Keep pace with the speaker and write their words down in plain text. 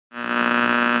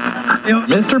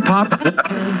Mr. Pop.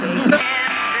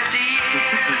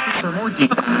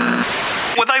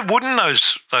 Were they wooden,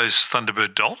 those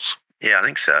Thunderbird dolls? Yeah, I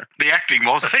think so. The acting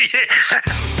was. Yes.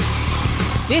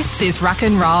 This is Ruck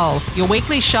and Roll, your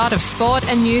weekly shot of sport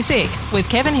and music with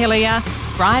Kevin Hillier,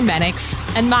 Brian Mannix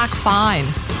and Mark Fine.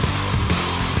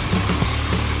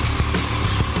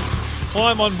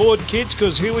 Climb on board, kids,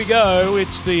 because here we go.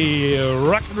 It's the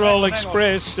Ruck and Roll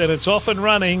Express, and it's off and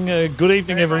running. Good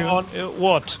evening, everyone.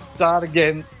 What? Start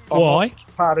again. Why? I'm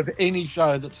not part of any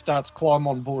show that starts Climb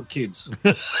on Board Kids.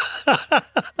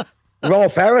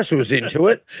 Rolf Harris was into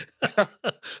it.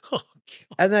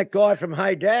 And that guy from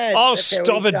Hey Dad. Oh,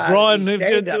 stop it, Brian.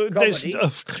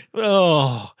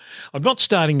 I'm not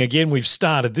starting again. We've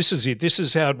started. This is it. This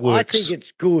is how it works. I think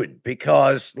it's good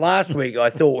because last week I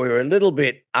thought we were a little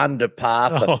bit under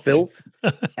par for filth.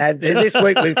 And then this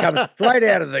week we've come straight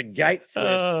out of the gate,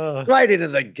 straight into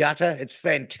the gutter. It's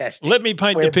fantastic. Let me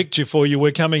paint the picture for you.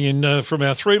 We're coming in from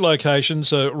our three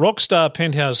locations. Rockstar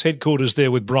Penthouse headquarters there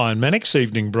with Brian Mannix.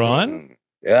 Evening, Brian.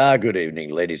 Good evening,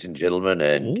 ladies and gentlemen,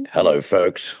 and hello,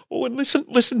 folks. Oh, and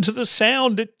listen to the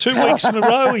sound. 2 weeks in a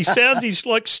row, he's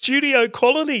like studio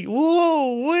quality.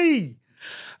 Whoa, wee.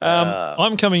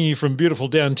 I'm coming here from beautiful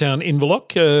downtown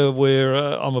Inverloch, where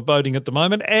I'm abiding at the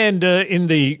moment, and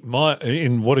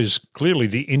in what is clearly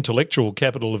the intellectual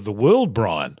capital of the world,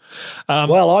 Brian.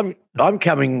 Well, I'm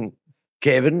coming,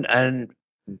 Kevin, and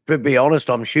to be honest,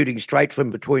 I'm shooting straight from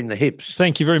between the hips.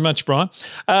 Thank you very much, Brian.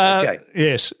 Okay.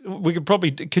 Yes, we could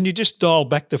probably. Can you just dial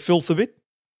back the filth a bit?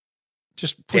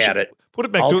 Just push it. Put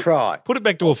it back. I'll try. Put it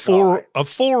back to a 4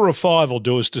 or a 5 will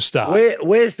do us to start.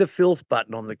 Where's the filth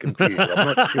button on the computer?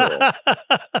 I'm not sure.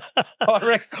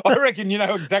 I reckon you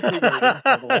know exactly where it is,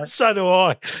 by the way. So do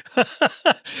I.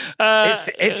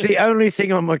 It's the only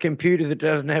thing on my computer that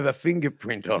doesn't have a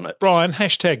fingerprint on it. Brian,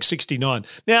 #69.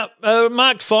 Now,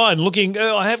 Mark Fine, looking,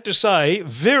 I have to say,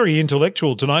 very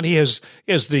intellectual tonight. He has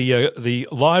the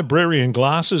librarian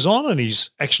glasses on, and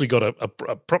he's actually got a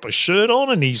proper shirt on,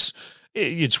 and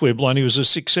you'd swear blind he was a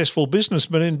successful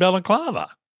businessman in Balaclava.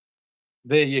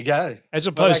 There you go. As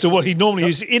opposed to what he normally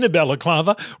is in a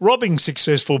Balaclava, robbing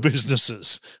successful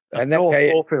businesses. And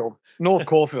North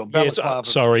Caulfield. Yes,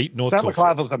 sorry, North Caulfield.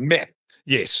 Balaclava's a mess.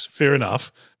 Yes, fair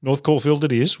enough. North Caulfield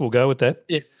it is. We'll go with that.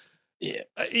 Yeah.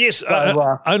 Yes,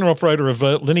 owner-operator of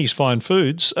Linny's Fine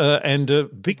Foods and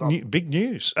big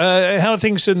news. How are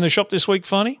things in the shop this week,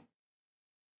 Finey?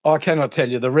 I cannot tell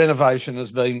you. The renovation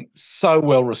has been so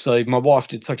well received. My wife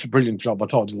did such a brilliant job, I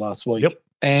told you last week. Yep.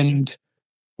 And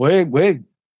we're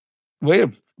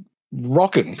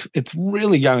rocking. It's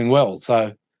really going well.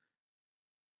 So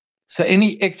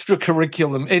any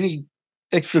extracurriculum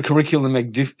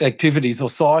activities or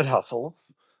side hustle,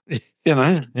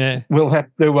 we'll have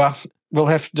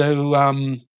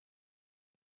to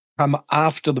come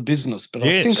after the business. But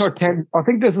yes. I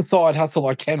think there's a side hustle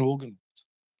I can organise.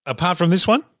 Apart from this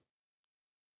one?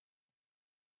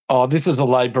 Oh, this is a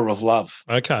labour of love.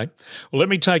 Okay. Well, let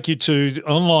me take you to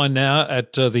online now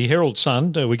at the Herald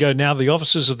Sun. We go now to the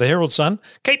offices of the Herald Sun.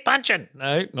 Keep punching.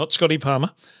 No, not Scotty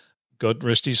Palmer. God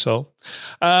rest his soul.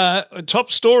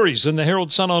 Top stories in the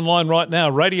Herald Sun online right now.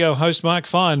 Radio host Mark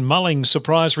Fine mulling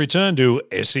surprise return to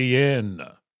SEN.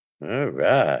 All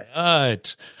right.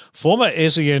 Right. Former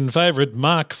SEN favourite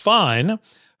Mark Fine,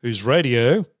 whose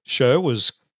radio show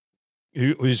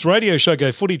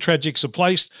gave Footy Tragics a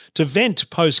place to vent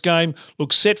post-game,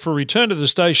 looks set for a return to the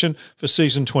station for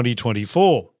season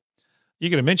 2024. You're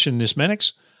going to mention this,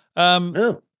 Mannix?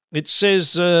 It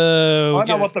says... I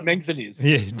know what the mention is.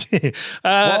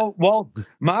 Yeah. While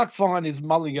Mark Fine is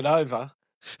mulling it over,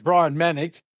 Brian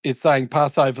Mannix is saying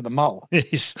pass over the mull.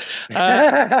 Yes.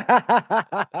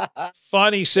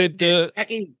 Finey said...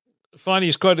 Finey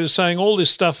is quoted as saying all this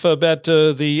stuff about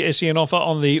the SEN offer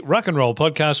on the Ruck and Roll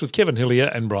podcast with Kevin Hillier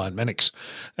and Brian Mannix,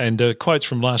 and quotes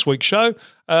from last week's show.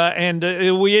 Are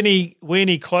we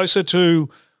any closer to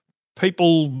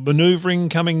people manoeuvring,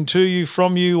 coming to you,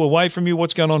 from you, away from you?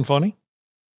 What's going on, Finey?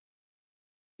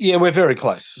 Yeah, we're very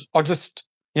close. I just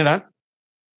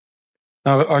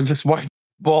wait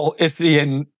while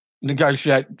SEN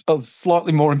negotiate a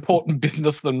slightly more important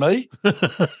business than me.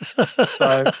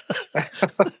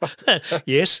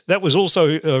 Yes, that was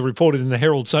also reported in the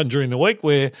Herald Sun during the week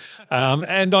where,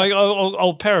 and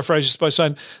I'll paraphrase this by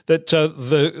saying that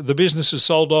the business has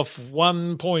sold off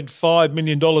 $1.5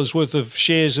 million worth of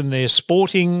shares in their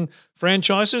sporting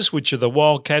franchises, which are the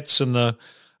Wildcats and the,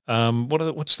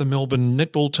 what's the Melbourne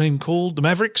netball team called? The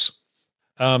Mavericks,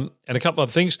 and a couple of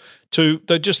things.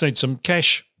 They just need some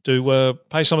cash to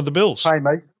pay some of the bills. Pay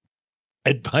me.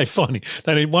 And pay Finey.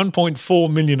 They need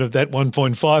 1.4 million of that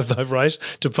 1.5 they've raised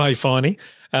to pay Finey.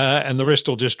 and the rest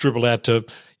will just dribble out to,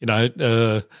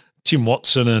 Tim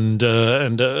Watson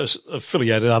and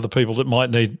affiliated other people that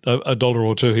might need a dollar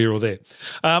or two here or there.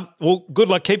 Well, good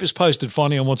luck. Keep us posted,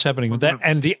 finding on what's happening with that.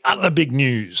 And the other big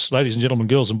news, ladies and gentlemen,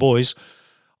 girls and boys,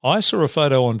 I saw a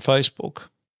photo on Facebook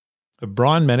of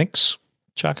Brian Mannix,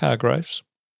 Chuck Hargraves,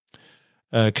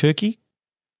 Kirky,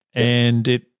 and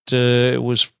it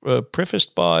was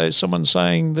prefaced by someone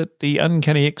saying that the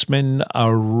Uncanny X-Men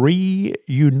are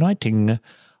reuniting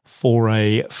for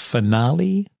a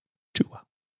finale tour.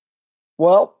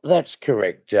 Well, that's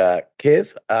correct,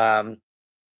 Kev.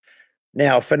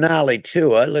 Now, finale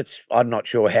tour, I'm not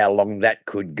sure how long that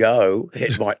could go.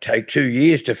 It might take 2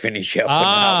 years to finish our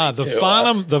finale tour.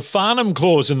 The Farnham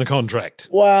clause in the contract.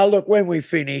 Well, look, when we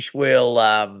finish, we'll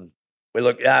Chuck,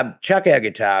 our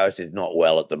guitarist, is not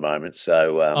well at the moment,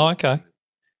 so okay.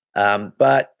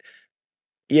 But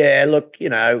yeah, look,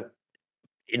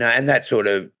 and that sort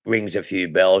of rings a few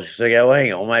bells. So you go,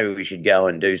 hang on, maybe we should go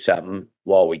and do something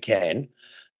while we can.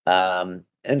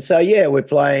 And so, yeah, we're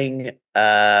playing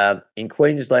in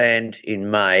Queensland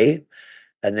in May,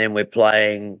 and then we're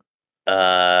playing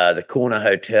the Corner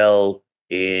Hotel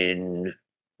in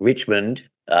Richmond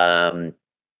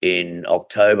in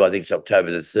October. I think it's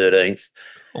October the 13th.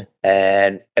 Oh.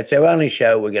 And it's our only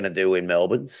show we're going to do in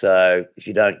Melbourne. So if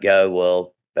you don't go,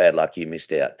 well, bad luck, you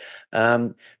missed out.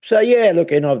 So, yeah,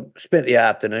 look, and I've spent the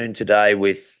afternoon today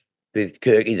with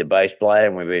Kirky, the bass player,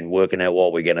 and we've been working out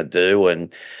what we're going to do.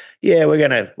 And, yeah, we're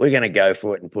gonna go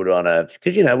for it and put on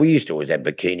because we used to always have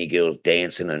bikini girls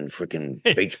dancing and freaking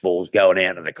beach balls going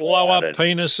out in the blow up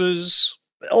penises,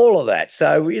 all of that.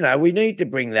 So we need to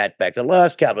bring that back. The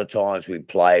last couple of times we've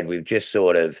played, we've just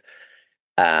sort of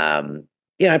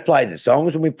played the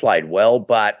songs and we played well,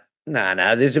 but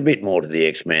no, there's a bit more to the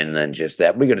X-Men than just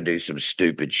that. We're going to do some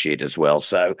stupid shit as well.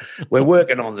 So we're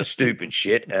working on the stupid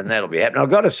shit, and that'll be happening.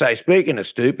 I've got to say, speaking of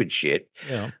stupid shit,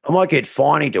 I might get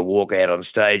Finey to walk out on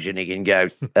stage and he can go,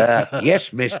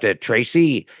 yes, Mr.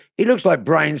 Tracy, he looks like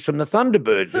Brains from the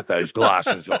Thunderbirds with those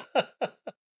glasses on.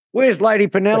 Where's Lady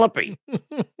Penelope?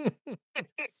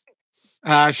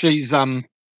 She's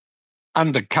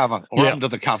undercover or under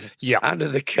the covers. Yeah, under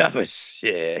the covers.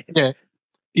 Yeah.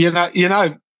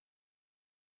 Yeah.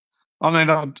 I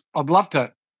mean, I'd love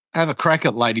to have a crack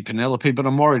at Lady Penelope, but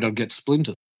I'm worried I'd get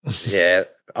splintered. Yeah.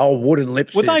 Oh, wooden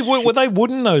lips. Were they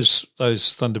wooden, those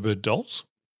Thunderbird dolls?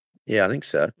 Yeah, I think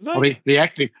so. I mean, the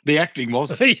acting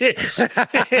was. Yes.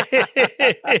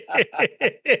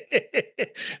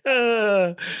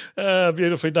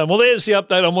 Beautifully done. Well, there's the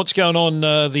update on what's going on,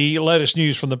 the latest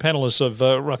news from the panellists of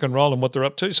Rock and Roll and what they're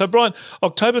up to. So, Brian,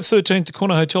 October 13th, the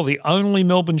Corner Hotel, the only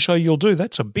Melbourne show you'll do.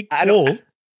 That's a big call.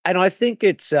 And I think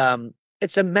it's a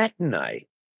matinee.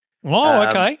 Oh,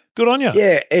 okay. Good on you.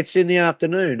 Yeah, it's in the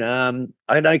afternoon.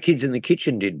 I know Kids in the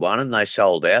Kitchen did one and they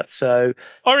sold out. So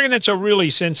I reckon that's a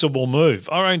really sensible move.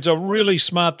 I reckon it's a really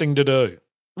smart thing to do.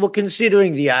 Well,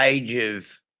 considering the age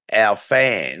of our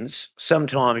fans,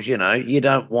 sometimes, you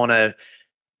don't want to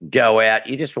go out.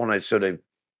 You just want to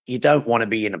you don't want to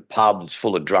be in a pub that's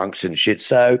full of drunks and shit.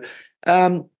 So,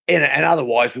 and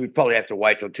otherwise, we'd probably have to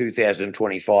wait till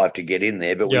 2025 to get in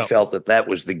there, but we felt that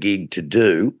was the gig to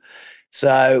do.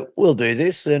 So we'll do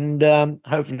this, and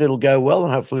hopefully it'll go well,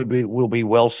 and hopefully we'll be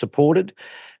well supported,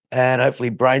 and hopefully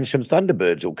Brains from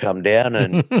Thunderbirds will come down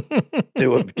and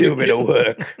do a bit of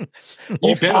work.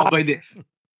 You better be there.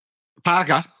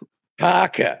 Parker.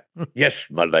 Yes,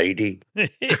 my lady.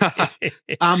 Now,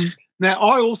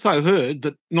 I also heard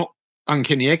that, not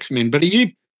Uncanny X-Men, but are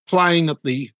you playing at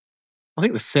the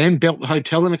Sandbelt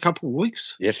Hotel in a couple of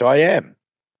weeks? Yes, I am.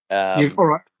 All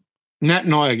right. Nat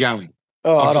and I are going.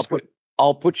 Oh,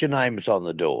 I'll put your names on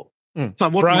the door. So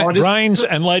Brains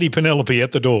and Lady Penelope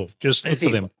at the door. Just look for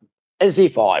them. As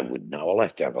if I would know. I'll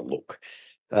have to have a look.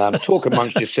 Talk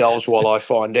amongst yourselves while I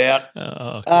find out.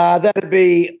 Okay. That'd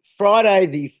be Friday,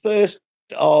 the 1st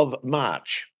of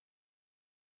March.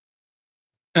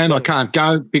 And I can't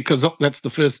go because that's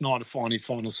the first night of Finey's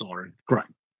Final Siren. Great.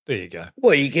 There you go.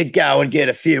 Well, you could go and get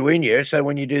a few in you, so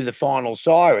when you do the final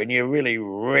siren, you're really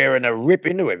raring a rip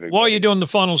into everybody. Why are you doing the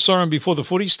final siren before the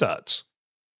footy starts?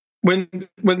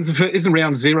 Isn't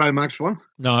round 0 March 1?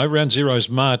 No, round 0 is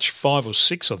March 5 or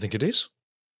 6, I think it is.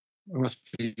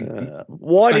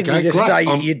 Why didn't you just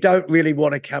say you don't really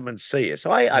want to come and see us?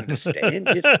 I understand.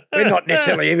 We're not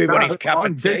necessarily everybody's cup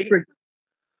of tea.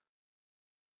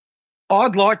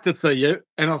 I'd like to see you,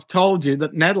 and I've told you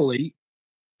that Natalie,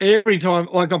 every time,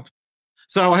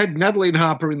 so I had Natalie and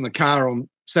Harper in the car on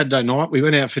Saturday night. We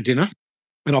went out for dinner,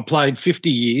 and I played 50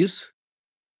 Years.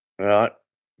 Right.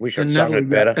 Wish I'd sung it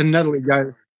better. And Natalie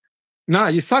goes, no,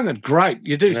 you sung it great.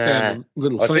 You do sound a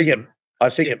little I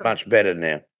sing it much better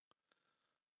now.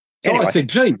 So Anyway. I said,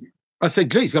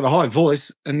 gee, he's got a high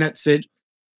voice. And Nat said,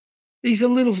 he's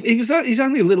only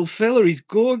a little fella. He's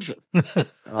gorgeous.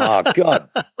 Oh, God.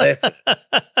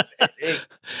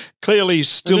 Clearly he's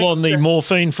still on the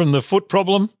morphine from the foot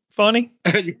problem, Finey.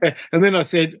 Yeah. And then I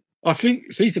said, I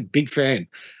think she's a big fan.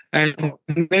 And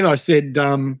then I said,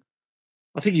 I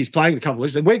think he's playing a couple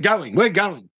of weeks. We're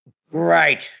going.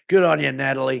 Great. Good on you,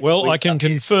 Natalie. Well, I can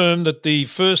confirm that the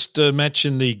first match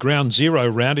in the ground zero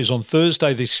round is on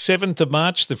Thursday, the 7th of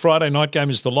March. The Friday night game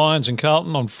is the Lions and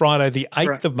Carlton on Friday, the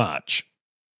 8th of March.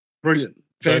 Brilliant.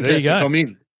 So there you go. I'm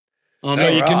in.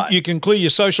 So you can clear your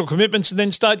social commitments and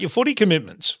then start your footy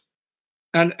commitments.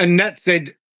 And Nat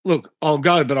said, look, I'll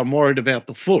go, but I'm worried about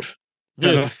the foot.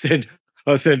 Yeah. And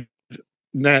I said,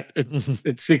 Nat,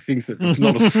 it's 6 inches. It's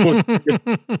not a foot.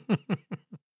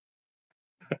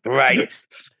 Right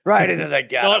into the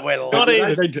gut.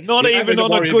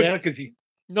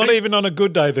 Not even on a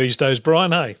good day these days,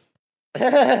 Brian. Hey.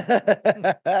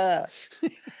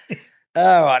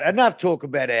 All right, enough talk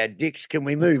about our dicks. Can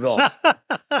we move on?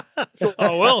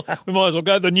 Oh, well, we might as well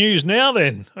go to the news now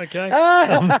then. Okay.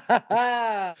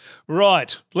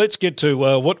 Right, let's get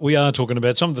to what we are talking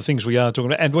about, some of the things we are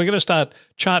talking about, and we're going to start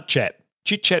chart chat.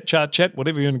 Chit chat, chart chat,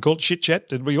 whatever you want to call it, shit chat,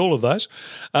 it'll be all of those.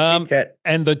 And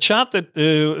the chart that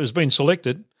has been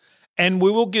selected, and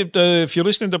we will give, if you're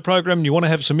listening to the program and you want to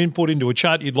have some input into a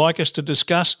chart you'd like us to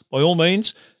discuss, by all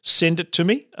means, send it to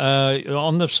me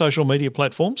on the social media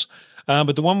platforms.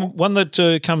 But the one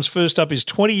that comes first up is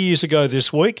 20 years ago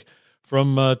this week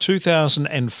from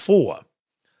 2004.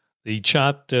 The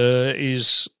chart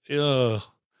is, yeah.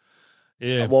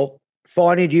 Well,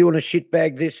 Finey, do you want to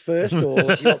shitbag this first? Or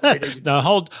No,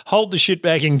 hold the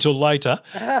shitbagging till later.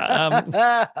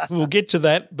 We'll get to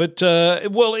that. But,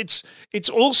 well, it's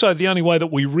also the only way that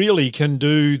we really can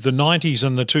do the 90s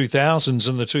and the 2000s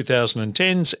and the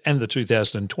 2010s and the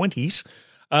 2020s,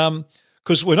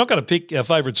 because we're not going to pick our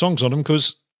favourite songs on them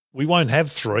because we won't have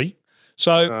three.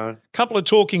 So a couple of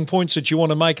talking points that you want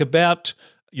to make about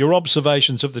your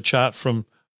observations of the chart from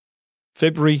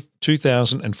February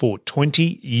 2004,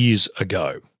 20 years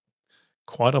ago.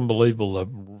 Quite unbelievable, the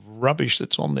rubbish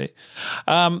that's on there.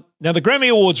 Now, the Grammy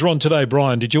Awards are on today,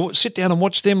 Brian. Did you sit down and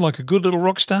watch them like a good little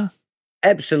rock star?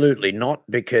 Absolutely not,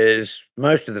 because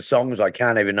most of the songs I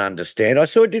can't even understand. I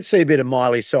did see a bit of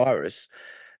Miley Cyrus,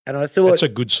 and I thought... That's a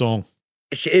good song.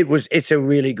 It's a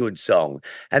really good song.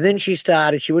 And then she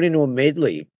went into a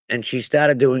medley, and she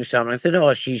started doing something. I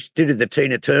thought, she did the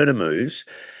Tina Turner moves.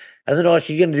 I thought,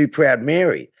 she's going to do Proud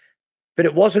Mary. But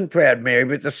it wasn't Proud Mary,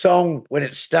 but the song, when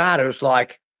it started, it was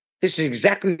like, this is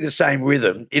exactly the same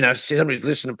rhythm. You know, somebody's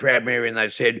listened to Proud Mary and they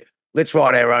said, let's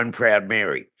write our own Proud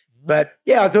Mary. But,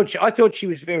 yeah, I thought she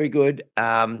was very good,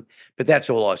 but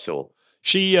that's all I saw.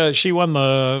 She won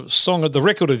the song of the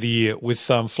record of the year with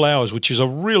Flowers, which is a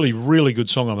really, really good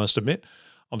song, I must admit.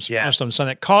 I'm surprised I'm saying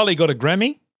that. Kylie got a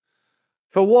Grammy.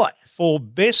 For what? For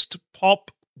Best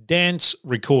Pop Dance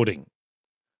Recording.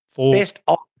 Best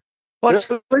Pop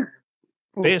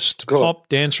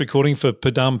Dance Recording for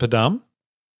Padam Padam.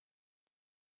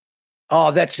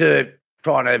 Oh, that's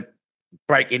trying to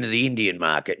break into the Indian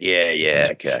market. Yeah,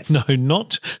 okay. No,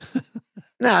 not.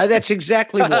 No, that's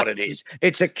exactly what it is.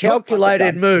 It's a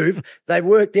calculated move. They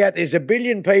worked out there's 1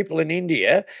 billion people in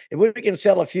India. If we can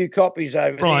sell a few copies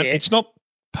over Right, there. it's not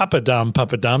Papadam,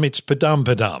 it's Padam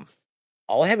Padam.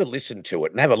 I'll have a listen to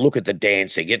it and have a look at the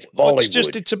dancing. It's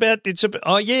Bollywood. It's about.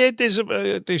 Oh yeah,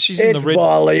 she's in the red.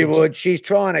 Bollywood. She's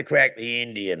trying to crack the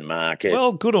Indian market.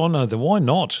 Well, good on her. Then why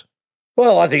not?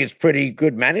 Well, I think it's pretty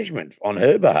good management on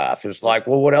her behalf. It's like,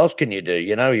 well, what else can you do?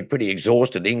 You know, you're pretty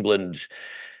exhausted. England,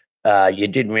 you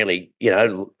didn't really,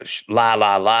 La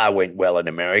La La went well in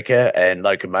America and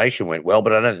Locomotion went well,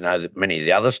 but I don't know that many of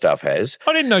the other stuff has.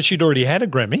 I didn't know she'd already had a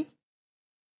Grammy.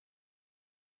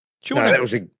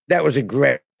 That was a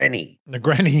granny. The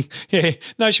granny, yeah.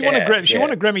 No, she won a Grammy. She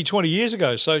won a Grammy 20 years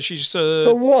ago. So she's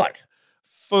for what?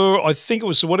 For I think it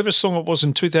was whatever song it was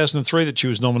in 2003 that she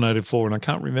was nominated for, and I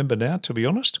can't remember now, to be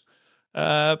honest.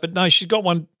 But no, she's got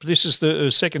one. This is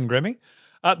the second Grammy.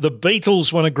 The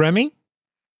Beatles won a Grammy.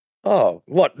 Oh,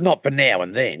 what? Not for Now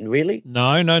and Then, really?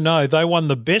 No. They won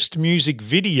the best music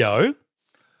video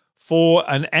for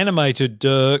an animated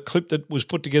clip that was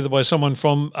put together by someone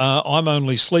from I'm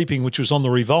Only Sleeping, which was on the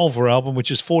Revolver album,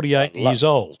 which is 48 years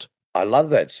old. I love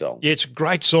that song. Yeah, it's a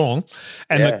great song.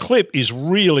 And the clip is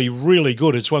really, really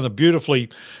good. It's one of the beautifully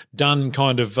done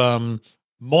kind of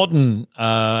modern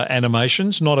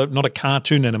animations, not a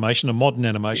cartoon animation, a modern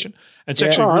animation. And it's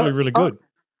actually really, really good.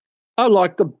 I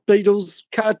like the Beatles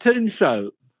cartoon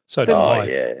show. So did I.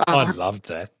 Yeah. I loved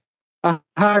that. I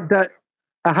heard that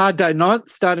A Hard Day Night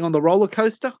starting on the roller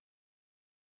coaster.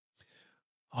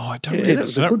 Oh, I don't Yeah, really that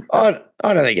was a know. good-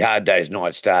 I don't think Hard Day's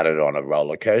Night started on a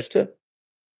roller coaster.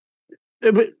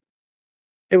 But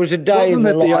It was a day in wasn't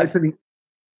the that the life. opening?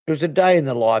 It was a day in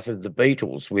the life of the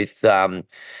Beatles with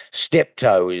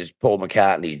Steptoe is Paul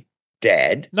McCartney's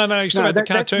dad. No, he's talking No, about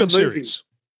the that's the cartoon movie. series.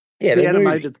 Yeah, The the movie.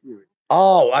 animated series.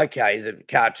 Oh, okay. The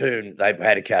cartoon. They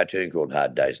had a cartoon called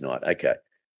Hard Day's Night. Okay.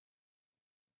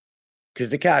 Because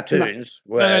the cartoons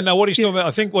were. No. What he's talking about,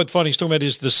 I think what Fonny's talking about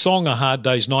is the song A Hard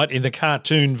Day's Night in the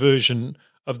cartoon version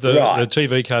of the Right.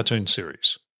 TV cartoon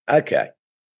series. Okay.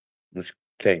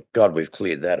 Thank God we've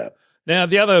cleared that up. Now,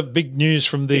 the other big news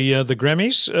from the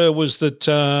Grammys was that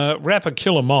rapper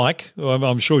Killer Mike, who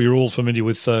I'm sure you're all familiar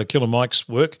with Killer Mike's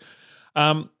work,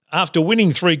 after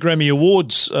winning 3 Grammy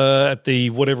Awards at the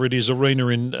whatever it is arena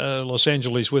in Los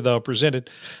Angeles where they were presented,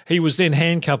 he was then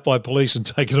handcuffed by police and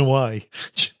taken away.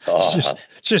 Oh,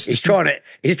 just he's trying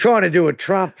to do a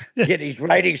Trump, get his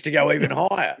ratings to go even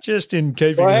higher. just in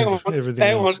keeping Well, with everything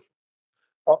else.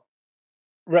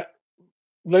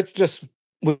 Let's just.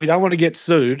 We don't want to get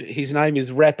sued. His name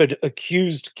is Rapid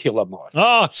Accused Killer Mike.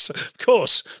 Oh, of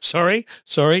course. Sorry.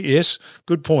 Yes,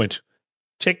 good point.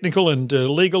 Technical and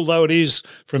legal though it is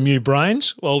from you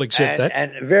brains, I'll accept that.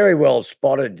 And very well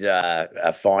spotted,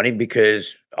 Finey,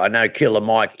 because I know Killer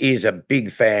Mike is a big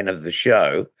fan of the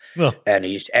show, Well, and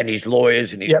his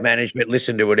lawyers and his Yep. management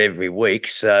listen to it every week.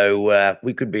 So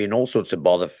we could be in all sorts of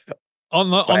bother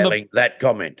on failing that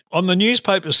comment. the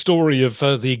newspaper story of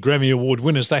the Grammy Award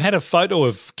winners, they had a photo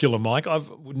of Killer Mike. I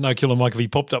wouldn't know Killer Mike if he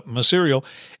popped up in my cereal,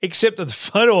 except that the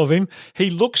photo of him, he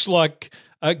looks like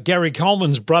Gary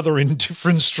Coleman's brother in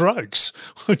Different Strokes,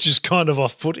 which is kind of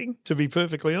off-putting, to be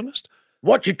perfectly honest.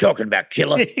 What you talking about,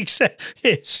 killer?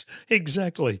 Yes,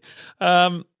 exactly.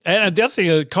 And the other thing,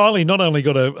 Kylie not only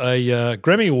got a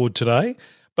Grammy Award today,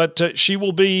 but she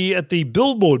will be at the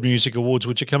Billboard Music Awards,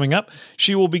 which are coming up.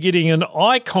 She will be getting an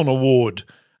Icon Award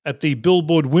at the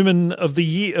Billboard Women of the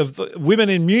Year of the Women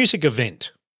in Music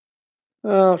event.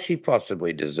 Oh, she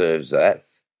possibly deserves that.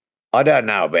 I don't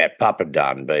know about Papa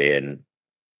Dunn being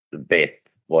the bet,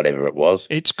 whatever it was.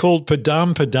 It's called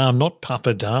Padam, not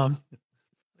Papa Dan.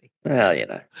 Well, you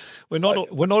know. We're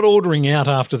not ordering out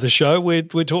after the show. We're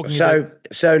talking about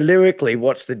So lyrically,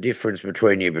 what's the difference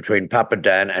between Papa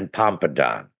Dan and Pampa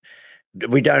Dan?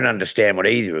 We don't understand what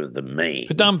either of them mean.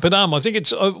 Padam. I think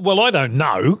it's well, I don't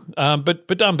know, but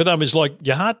Padam is like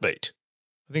your heartbeat.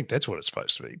 I think that's what it's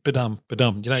supposed to be. Padam.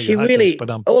 You know, She your heart really, goes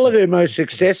padam. all of her most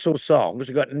successful songs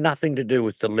have got nothing to do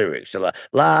with the lyrics. They're like,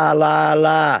 la, la,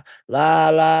 la, la,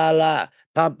 la, la,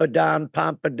 Pampa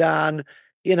Dan.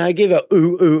 You know, give her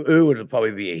ooh, ooh, ooh, it'll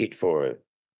probably be a hit for her.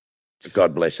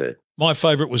 God bless her. My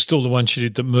favourite was still the one she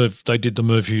did they did the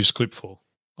Merv Hughes clip for.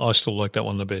 I still like that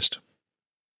one the best.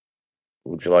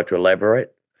 Would you like to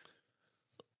elaborate?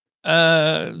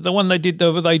 The one they did,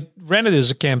 they ran it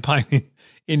as a campaign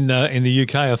in the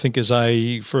UK, I think,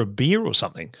 for a beer or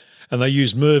something, and they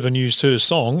used Merv and used her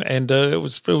song, and it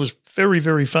was very,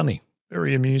 very funny,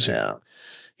 very amusing. Yeah.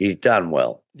 He's done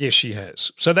well. Yes, she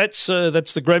has. So that's the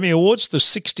Grammy Awards, the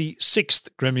 66th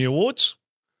Grammy Awards.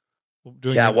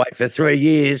 Can't wait for 3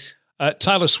 years.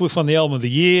 Taylor Swift won the Album of the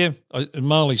Year.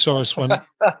 Miley Cyrus won.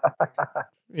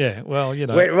 Yeah, well, you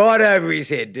know. Went right over his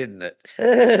head, didn't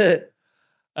it?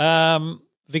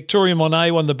 Victoria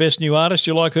Monet won the Best New Artist.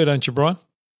 You like her, don't you, Brian?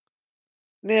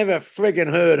 Never friggin'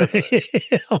 heard of her.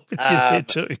 I'm with you there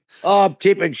too. I'm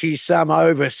tipping she's some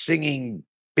over-singing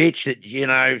bitch that, you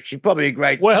know, she's probably a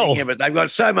great singer, but they've got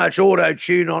so much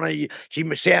auto-tune on her.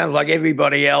 She sounds like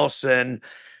everybody else, and,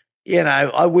 you know,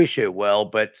 I wish her well,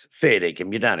 but fair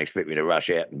dinkum, you don't expect me to rush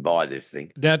out and buy this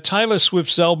thing. Now, Taylor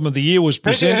Swift's Album of the Year was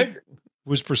presented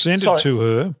to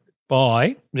her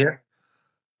by,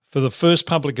 for the first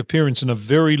public appearance in a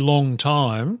very long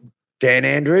time, Dan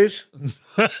Andrews?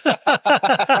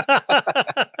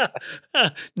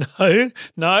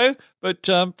 No, but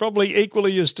probably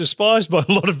equally as despised by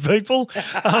a lot of people,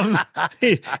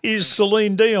 is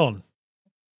Celine Dion.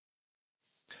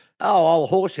 Oh, old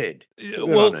horsehead. Good on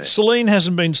Well, her. Celine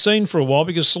hasn't been seen for a while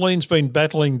because Celine's been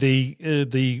battling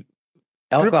the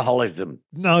Alcoholism.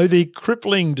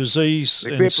 crippling disease The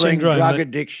and crippling syndrome drug that,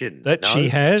 addiction. that she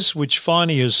has, which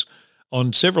Finey has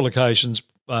on several occasions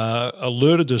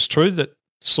alerted us to, that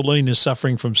Celine is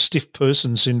suffering from stiff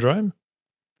person syndrome.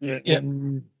 Yeah. It's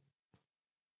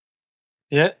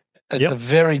Yep. a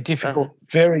very difficult,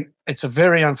 it's a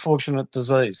very unfortunate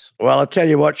disease. Well, I'll tell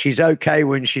you what, she's okay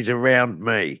when she's around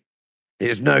me.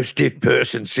 There's no stiff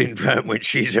person syndrome when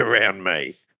she's around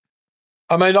me.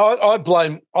 I mean, I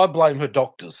blame her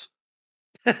doctors.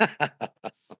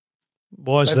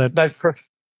 Why is that?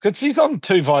 Because she's on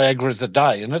 2 Viagras a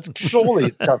day, and it's surely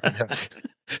it doesn't have.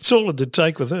 It's all to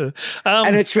take with her.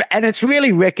 And it's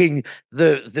really wrecking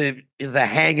the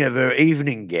hang of her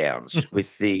evening gowns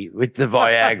with the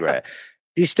Viagra.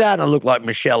 She's starting to look like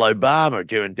Michelle Obama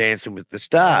doing Dancing with the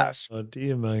Stars. Oh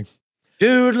dear me.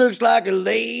 Dude looks like a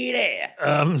lady.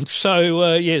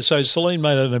 So Celine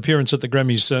made an appearance at the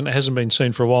Grammys and hasn't been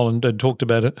seen for a while and talked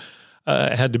about it,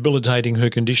 how debilitating her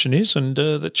condition is, and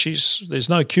that there's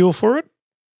no cure for it.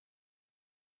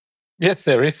 Yes,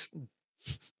 there is.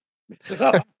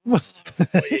 Where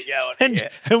you going?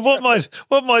 And what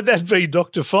might that be,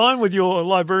 Dr. Fine, with your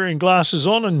librarian glasses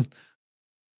on? And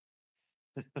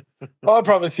I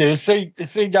promise you, if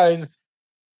she goes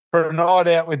for a night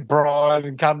out with Brian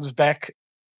and comes back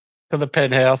to the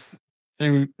penthouse,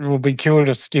 she will be cured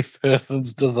of stiff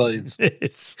person's disease.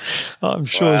 yes, I'm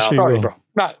sure she Sorry, will. Brian.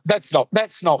 No,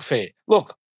 that's not fair.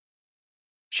 Look,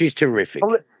 She's terrific.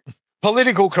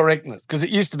 political correctness, because it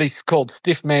used to be called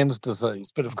stiff man's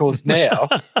disease, but of course now,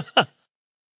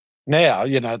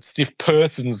 it's stiff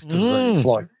person's disease.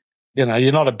 Like,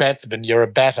 you're not a batsman, you're a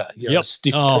batter. You're a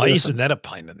stiff person. Isn't that a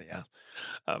pain in the ass?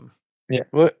 Yeah.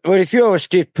 Well, if you're a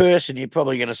stiff person, you're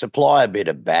probably going to supply a bit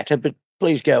of batter, but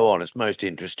please go on. It's most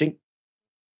interesting.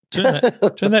 Turn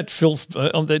that filth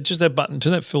just that button.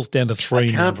 Turn that filth down to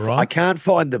 3 now, Brian. I can't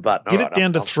find the button. Get it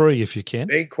down to 3 if you can.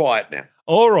 Be quiet now.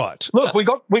 All right. Look, we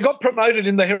got promoted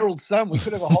in the Herald Sun. We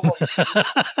could have a whole lot.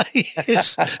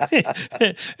 Yes.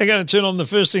 They're going to turn on, the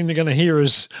first thing they're going to hear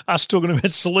is us talking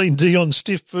about Celine Dion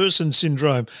stiff person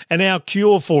syndrome and our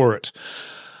cure for it.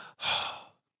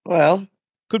 Well,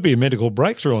 could be a medical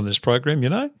breakthrough on this program,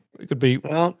 We could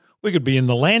be in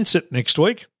the Lancet next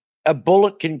week. a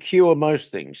bullet can cure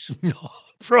most things.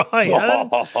 Brian.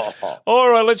 All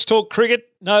right, let's talk cricket.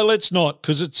 No, let's not,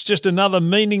 because it's just another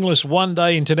meaningless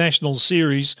one-day international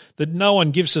series that no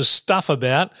one gives a stuff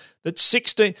about, that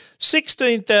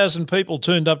 16,000 people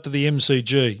turned up to the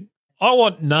MCG. I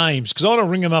want names, because I want to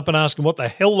ring them up and ask them what the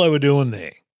hell they were doing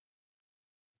there.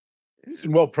 It's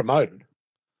well promoted.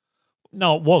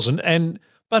 No, it wasn't.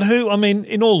 But who, I mean,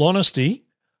 in all honesty,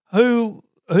 who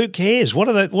cares? What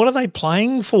are they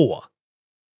playing for?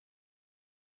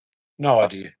 No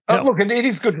idea. No. Look, it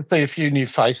is good to see a few new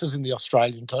faces in the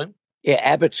Australian team. Yeah,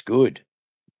 Abbott's good.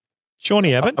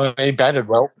 Shawnee Abbott? He batted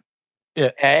well.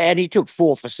 Yeah. And he took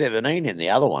 4 for 17 in the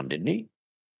other one, didn't he?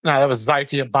 No, that was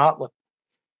Xavier Bartlett.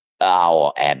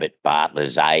 Oh, Abbott,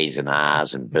 Bartlett's A's and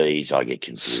R's and B's. I get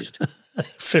confused.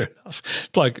 Fair enough.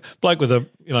 Bloke with a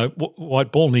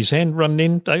white ball in his hand running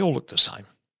in, they all look the same.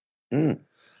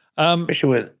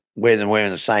 Especially when they're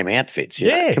wearing the same outfits.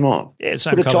 Yeah. Come on. Yeah,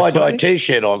 same Put a colour tie-dye clothing.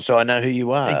 T-shirt on so I know who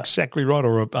you are. Exactly right,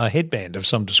 or a headband of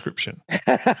some description.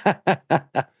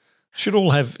 Should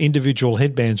all have individual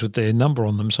headbands with their number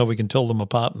on them so we can tell them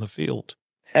apart in the field.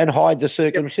 And hide the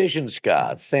circumcision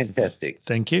scars. Fantastic.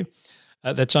 Thank you.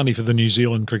 That's only for the New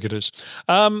Zealand cricketers.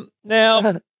 Now,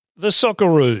 the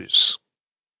Socceroos.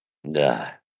 Nah,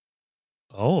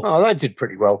 Oh, they did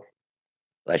pretty well.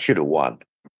 they should have won.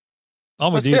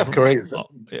 I'm with you. South Korea.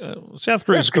 South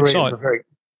Korea's a good side.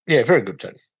 Very good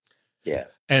team. Yeah.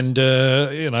 And,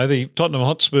 the Tottenham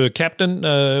Hotspur captain,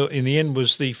 in the end,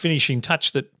 was the finishing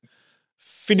touch that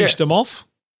finished them off.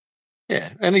 Yeah,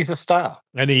 and he's a star.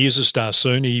 And he is a star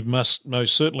soon. He most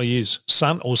certainly is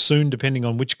soon, depending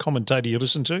on which commentator you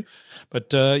listen to.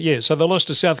 But, so they lost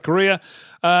to South Korea.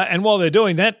 And while they're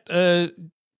doing that,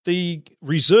 the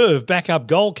reserve backup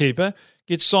goalkeeper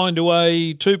gets signed to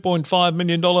a $2.5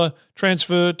 million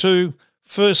transfer to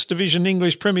First Division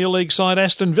English Premier League side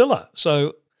Aston Villa.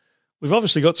 So we've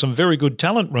obviously got some very good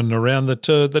talent running around that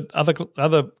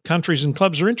other countries and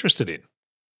clubs are interested in.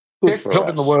 Best job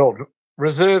in the world.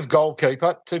 Reserve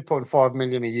goalkeeper, $2.5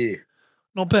 million a year.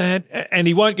 Not bad. And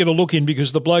he won't get a look in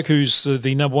because the bloke who's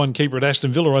the number one keeper at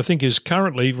Aston Villa, I think, is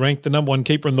currently ranked the number one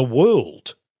keeper in the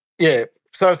world. Yeah.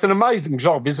 So it's an amazing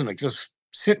job, isn't it? Just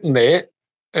sitting there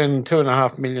and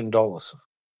 $2.5 million.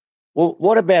 Well,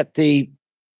 what about the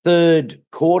third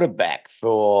quarterback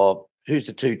for who's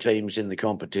the two teams in the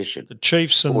competition? The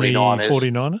Chiefs and 49ers. the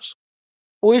 49ers.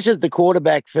 Or is it the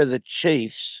quarterback for the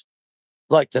Chiefs,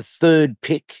 like the third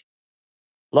pick?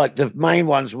 Like the main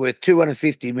one's worth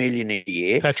 $250 million a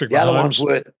year. Patrick the other Mahomes. one's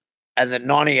worth, and the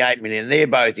 $98 million. They're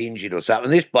both injured or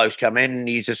something. This bloke's come in and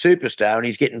he's a superstar and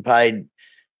he's getting paid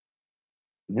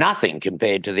nothing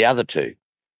compared to the other two.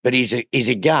 But he's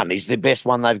a gun. He's the best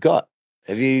one they've got.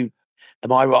 Am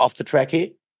I off the track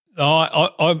here? I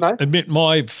No? admit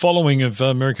my following of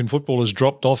American football has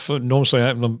dropped off enormously.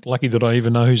 I'm lucky that I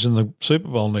even know who's in the Super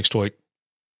Bowl next week.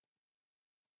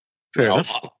 Fair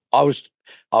enough. I was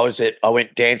I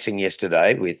went dancing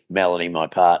yesterday with Melanie, my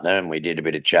partner, and we did a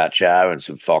bit of cha-cha and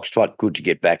some foxtrot. Good to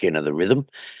get back into the rhythm.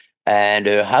 And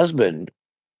her husband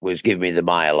was giving me the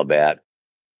mail about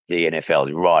the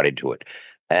NFL, right into it.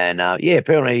 And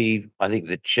apparently, I think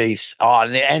the Chiefs,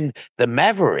 and the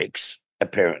Mavericks,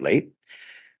 apparently,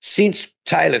 since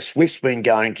Taylor Swift's been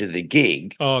going to the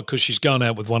gig. Oh, because she's going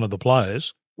out with one of the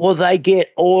players. Well, they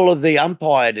get all of the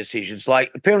umpire decisions.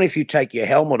 Like, apparently, if you take your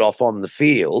helmet off on the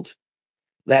field,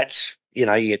 that's, you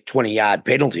get 20-yard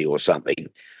penalty or something.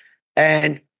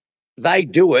 And they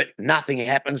do it, nothing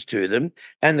happens to them.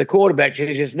 And the quarterback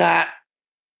says, nah,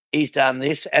 he's done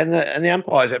this. And the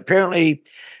umpires, apparently,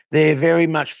 they're very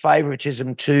much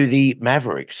favouritism to the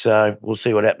Mavericks. So we'll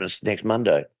see what happens next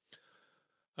Monday.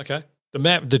 Okay.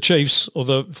 The Chiefs or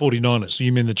the 49ers?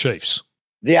 You mean the Chiefs?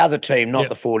 The other team, not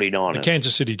the 49ers. The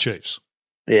Kansas City Chiefs.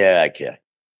 Yeah, okay.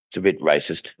 It's a bit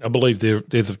racist. I believe they're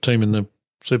the team in the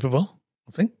Super Bowl,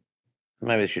 I think.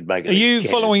 Maybe they should make it. Are you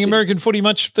following American footy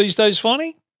much these days,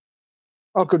 Finey?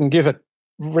 I couldn't give a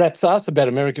rat's ass about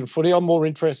American footy. I'm more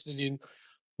interested in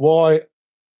why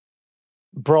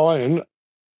Brian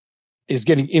is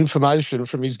getting information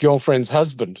from his girlfriend's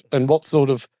husband and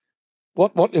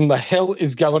what in the hell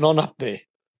is going on up there?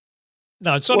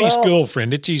 No, it's not his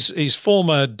girlfriend. It's his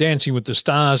former Dancing with the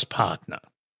Stars partner.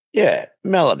 Yeah,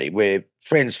 Melanie. We're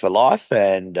friends for life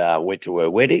and went to her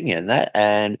wedding and that.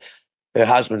 And her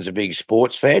husband's a big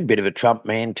sports fan, bit of a Trump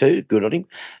man too. Good on him.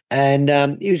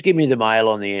 And he was giving me the mail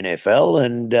on the NFL.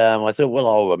 And I thought, well,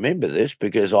 I'll remember this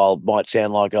because I might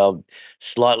sound like I'm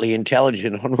slightly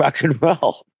intelligent on rock and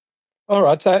roll. All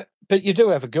right. So, but you do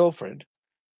have a girlfriend.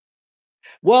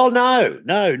 Well, no,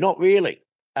 not really.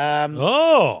 That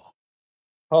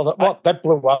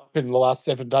blew up in the last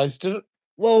 7 days, did it?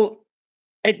 Well,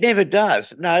 it never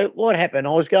does. No, what happened?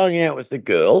 I was going out with the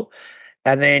girl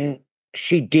and then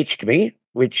she ditched me,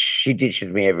 which she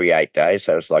ditches me every 8 days.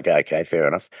 So it's like, okay, fair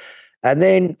enough. And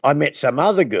then I met some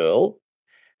other girl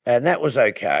and that was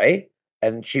okay.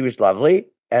 And she was lovely.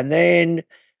 And then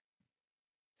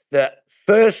the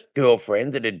first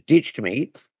girlfriend that had ditched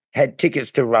me had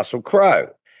tickets to Russell Crowe.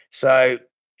 So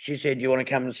she said, do you want to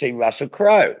come and see Russell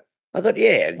Crowe? I thought,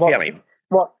 yeah.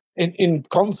 What, in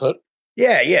concert?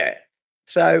 Yeah.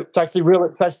 So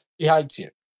he hates you.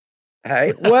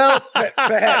 Hey, well,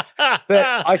 perhaps,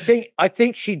 but I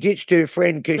think she ditched her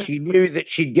friend because she knew that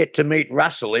she'd get to meet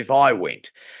Russell if I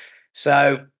went.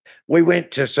 So we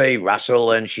went to see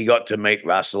Russell and she got to meet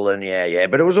Russell and yeah,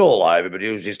 but it was all over, but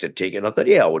it was just a ticket. I thought,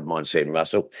 yeah, I wouldn't mind seeing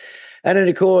Russell. And then,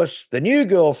 of course, the new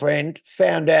girlfriend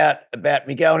found out about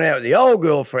me going out with the old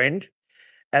girlfriend,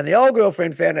 and the old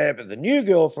girlfriend found out about the new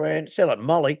girlfriend, sell it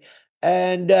Molly,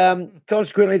 and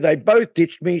consequently they both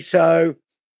ditched me. So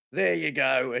there you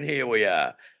go, and here we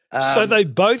are. So they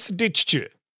both ditched you?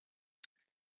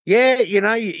 Yeah,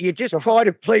 you just try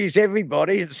to please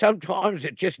everybody, and sometimes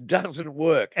it just doesn't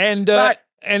work. And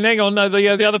hang on, no,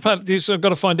 the other part is I've got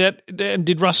to find out, and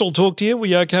did Russell talk to you? Were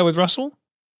you okay with Russell?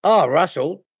 Oh,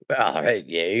 Russell. Oh,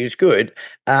 yeah, he was good.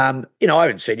 I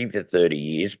haven't seen him for 30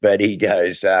 years, but he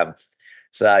goes,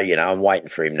 I'm waiting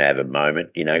for him to have a moment.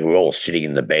 We're all sitting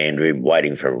in the band room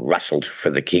waiting for Russell, for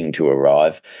the king to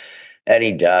arrive. And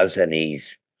he does, and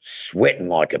he's sweating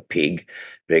like a pig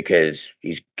because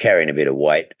he's carrying a bit of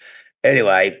weight.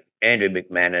 Anyway, Andrew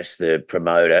McManus, the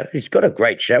promoter, he's got a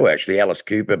great show, actually. Alice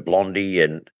Cooper, Blondie,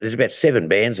 and there's about 7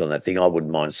 bands on that thing I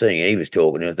wouldn't mind seeing. And he was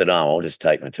talking, and I thought, I'll just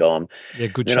take my time. Yeah,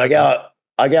 good show.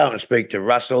 I go up and speak to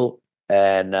Russell,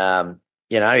 and,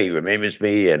 he remembers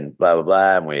me and blah, blah,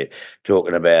 blah. And we're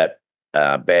talking about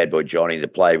Bad Boy Johnny, the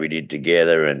play we did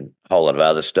together, and a whole lot of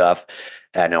other stuff.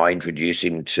 And I introduce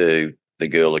him to the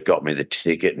girl that got me the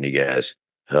ticket, and he goes,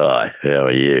 hi, how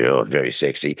are you? Oh, very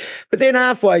sexy. But then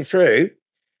halfway through,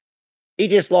 he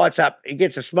just lights up. He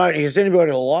gets a smoke. He says,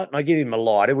 anybody a light? And I give him a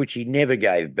lighter, which he never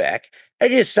gave back.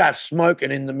 And he just starts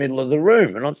smoking in the middle of the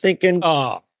room. And I'm thinking,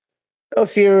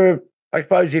 I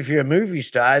suppose if you're a movie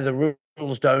star, the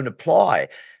rules don't apply.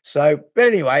 So, but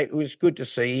anyway, it was good to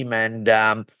see him. And,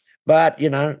 but,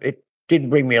 it didn't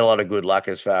bring me a lot of good luck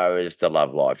as far as the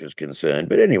love life is concerned.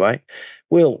 But anyway,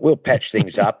 we'll patch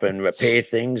things up and repair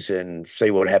things and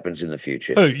see what happens in the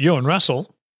future. Oh, you and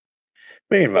Russell?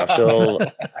 Me and Russell,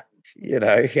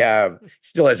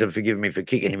 still hasn't forgiven me for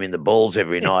kicking him in the balls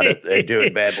every night at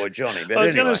doing Bad Boy Johnny. But I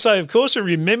was going to say, of course, I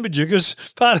remembered you because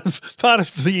part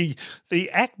of the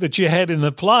act that you had in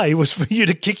the play was for you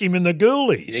to kick him in the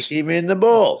goalies. Kick him in the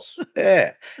balls,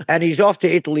 yeah. And he's off to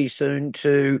Italy soon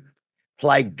to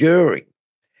play Goering,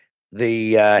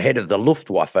 the head of the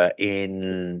Luftwaffe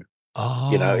in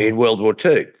World War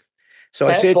II. So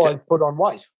that's I said, why he put on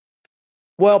weight.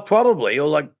 well, probably, or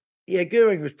like, Yeah,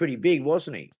 Goering was pretty big,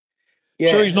 wasn't he? Yeah.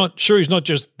 Sure, he's not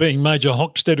just being Major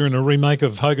Hochstetter in a remake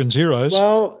of Hogan's Heroes.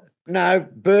 Well, no,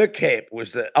 Burkamp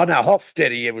was the. Oh no,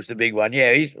 Hofstadter was the big one.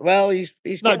 Yeah, he's no,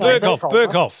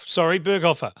 Berghoff. Sorry,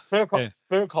 Berghoffer. Burkhalter.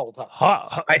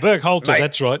 Berghalter, mate,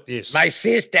 that's right. Yes. My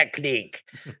sister Clink.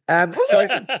 So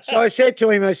I said to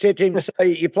him, so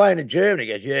you're playing a German? He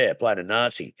goes, yeah, playing a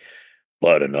Nazi.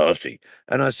 Playing a Nazi.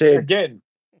 And I said, Again.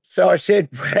 So I said,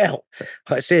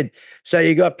 so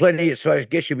you got plenty, so I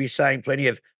guess you'll be saying plenty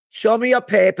of, show me your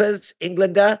papers,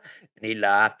 Englander. And he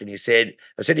laughed and he said,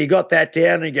 I said, you got that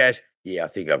down? And he goes, yeah, I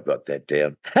think I've got that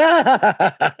down.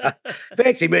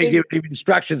 Fancy me giving him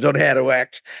instructions on how to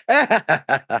act.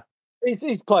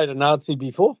 He's played a Nazi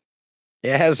before.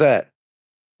 Yeah, how's that?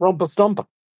 Romper Stomper.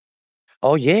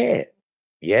 Oh, yeah.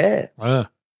 Yeah.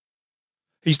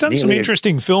 He's done some Nearly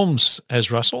interesting films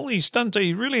as Russell. He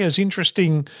really has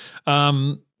interesting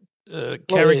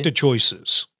character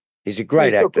choices. He's a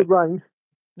great He's got actor. good range.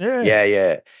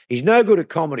 Yeah. He's no good at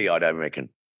comedy, I don't reckon.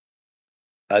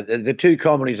 The two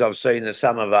comedies I've seen, The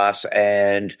Sum of Us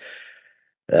and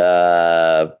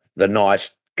The Nice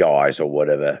Guys or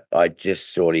whatever, I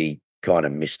just sort of kind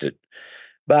of missed it.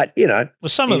 But, The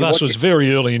Sum of Us was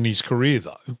very early in his career,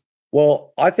 though.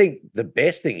 Well, I think the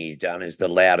best thing he's done is The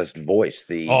Loudest Voice,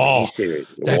 the series.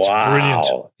 That's brilliant.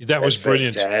 That was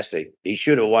brilliant. Fantastic. He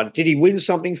should have won. Did he win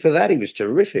something for that? He was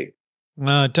terrific.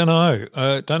 No, don't know.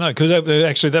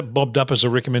 Because that bobbed up as a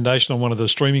recommendation on one of the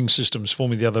streaming systems for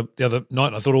me the other night.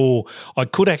 And I thought, I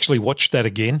could actually watch that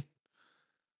again.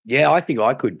 Yeah, I think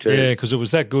I could too. Yeah, because it was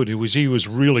that good. He was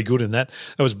really good in that.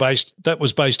 That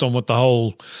was based on what the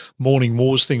whole Morning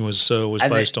Wars thing was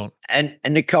based on. And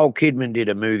Nicole Kidman did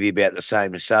a movie about the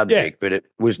same subject, but it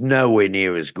was nowhere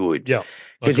near as good. Yeah,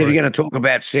 because if you're going to talk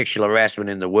about sexual harassment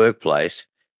in the workplace,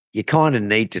 you kind of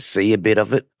need to see a bit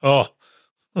of it. Oh.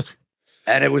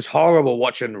 And it was horrible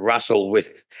watching Russell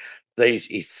with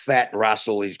he's fat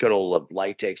Russell. He's got all the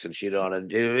latex and shit on,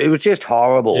 and it was just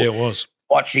horrible. Yeah, it was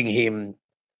watching him.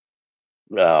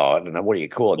 I don't know, what do you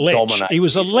call it? Lech. Dominate. He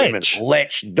was a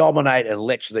lech. Dominate and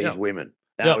lech these women.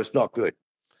 No, it's not good.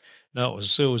 No, it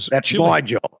was. That's chilling. my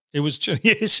job. It was.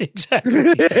 Yes,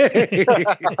 exactly.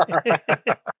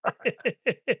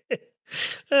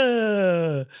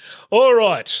 All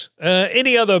right.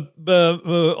 Any other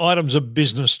items of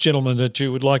business, gentlemen, that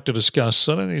you would like to discuss?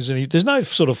 I don't think there's any. There's no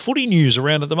sort of footy news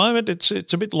around at the moment.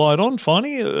 It's a bit light on,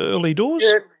 Finey, early doors.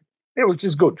 Yeah, which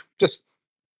is good. Just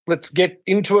let's get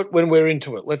into it when we're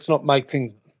into it. Let's not make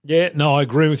things. Yeah, no, I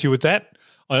agree with you with that.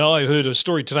 I heard a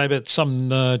story today about some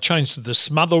change to the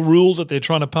smother rule that they're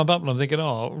trying to pump up, and I'm thinking,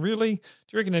 really? Do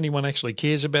you reckon anyone actually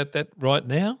cares about that right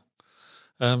now?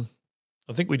 I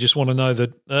think we just want to know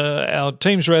that our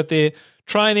teams are out there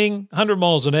training 100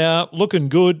 miles an hour, looking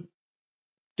good,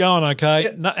 going okay,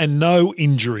 and no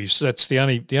injuries. That's the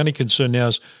only concern now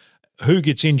is who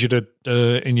gets injured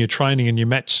in your training and your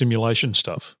match simulation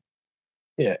stuff.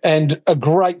 Yeah, and a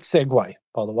great segue,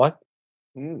 by the way.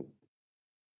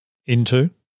 Into?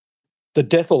 The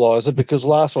Deathalyzer, because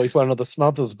last week one of the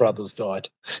Smothers brothers died.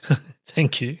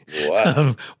 Thank you.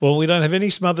 Wow. Well, we don't have any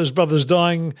Smothers brothers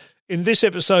dying in this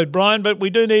episode, Brian, but we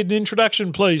do need an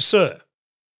introduction, please, sir.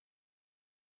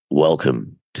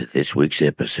 Welcome to this week's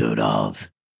episode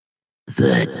of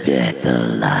The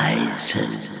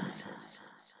Deathalyzer.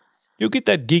 You'll get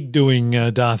that gig doing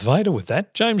Darth Vader with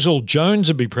that. James Earl Jones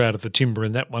would be proud of the timber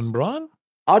in that one, Brian.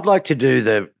 I'd like to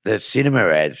do the cinema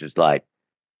ads. It's like,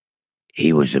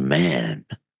 he was a man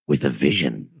with a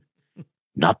vision,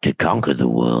 not to conquer the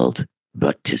world,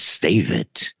 but to save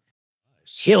it.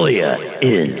 Hillier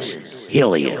is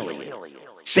Hillier,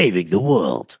 saving the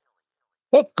world.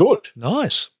 That's good.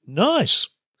 Nice.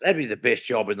 That'd be the best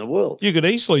job in the world. You could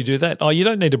easily do that. Oh, you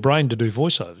don't need a brain to do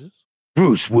voiceovers.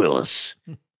 Bruce Willis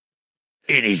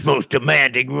in his most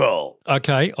demanding role.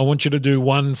 Okay, I want you to do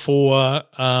one for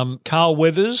Carl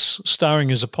Weathers,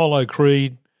 starring as Apollo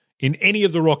Creed in any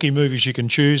of the Rocky movies you can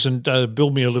choose, and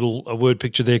build me a word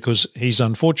picture there, because he's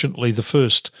unfortunately the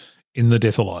first in the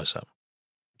Deathalyzer.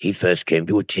 He first came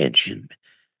to attention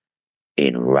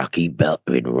in Rocky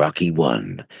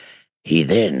 1. He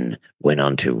then went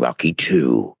on to Rocky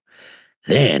 2.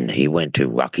 Then he went to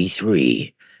Rocky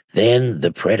 3. Then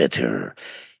The Predator.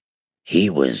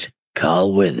 He was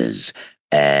Carl Weathers,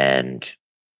 and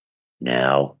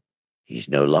now he's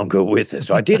no longer with us.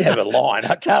 I did have a line.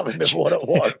 I can't remember what it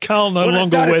was. Carl no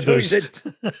longer Weathers.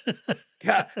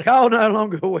 Carl no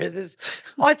longer Weathers.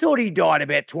 I thought he died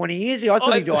about 20 years ago. I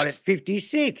thought he died at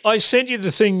 56. I sent you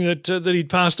the thing that he'd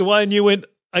passed away, and you went,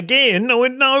 again? I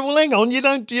went, no, well, hang on. You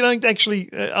don't actually,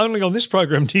 only on this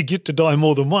program do you get to die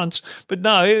more than once. But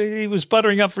no, he was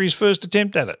buttering up for his first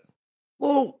attempt at it.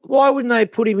 Well, why wouldn't they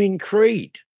put him in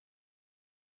Creed?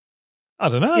 I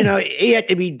don't know. You know, he had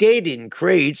to be dead in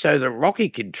Creed so that Rocky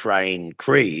could train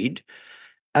Creed.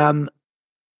 Why Don't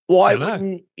know.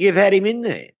 wouldn't you've had him in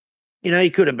there? You know,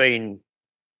 he could have been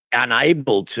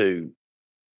unable to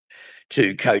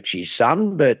coach his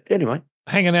son, but anyway,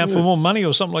 Hanging out for more money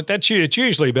or something like that. It's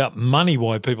usually about money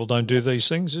why people don't do these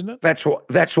things, isn't it?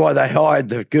 that's why they hired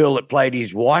the girl that played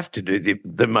his wife to do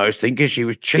the most thing, because she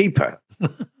was cheaper.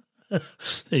 There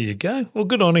you go. Well,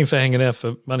 good on him for hanging out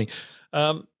for money.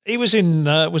 He was in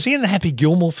was he in the Happy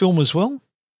Gilmore film as well?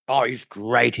 Oh, he's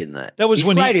great in that. That was he's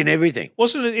when great in everything.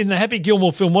 Wasn't it in the Happy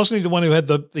Gilmore film, wasn't he the one who had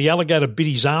the alligator bit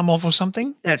his arm off or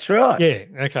something? That's right.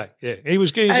 Yeah, okay, yeah.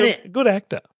 He's a good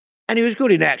actor. And he was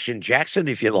good in Action Jackson,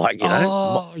 if you like, you know.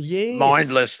 Oh, yeah.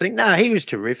 Mindless thing. No, he was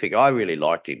terrific. I really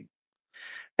liked him.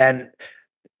 And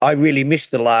I really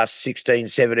missed the last 16,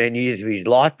 17 years of his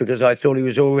life because I thought he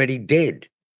was already dead.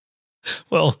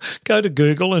 Well, go to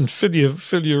Google and fill your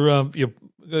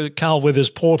Carl Weathers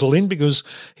portal in, because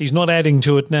he's not adding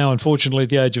to it now. Unfortunately, at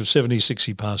the age of 76,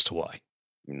 he passed away.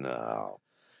 No.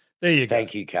 There you go.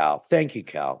 Thank you, Carl. Thank you,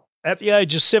 Carl. At the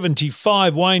age of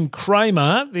 75, Wayne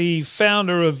Kramer, the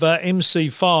founder of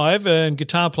MC5 and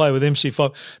guitar player with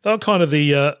MC5, they were kind of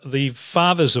the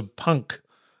fathers of punk.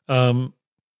 Had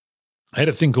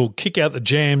a thing called Kick Out the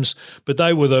Jams, but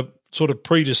they were the sort of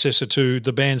predecessor to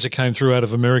the bands that came through out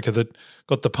of America that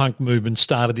got the punk movement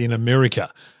started in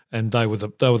America. And they were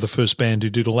the first band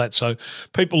who did all that. So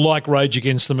people like Rage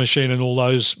Against the Machine and all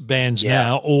those bands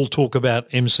now all talk about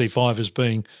MC5 as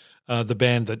being the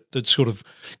band that sort of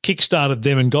kick-started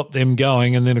them and got them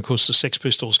going. And then, of course, the Sex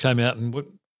Pistols came out and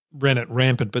ran it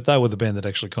rampant, but they were the band that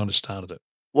actually kind of started it.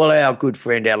 Well, our good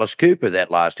friend Alice Cooper,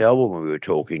 that last album we were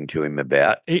talking to him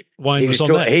about, Wayne was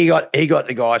on that. He got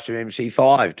the guys from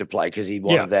MC5 to play because he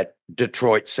wanted that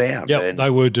Detroit sound. Yeah, they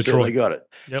were Detroit. He got it.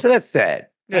 Yep. So that's sad.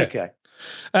 Yeah. Okay.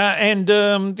 And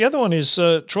the other one is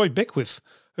Troy Beckwith,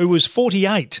 who was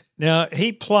 48. Now,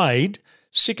 he played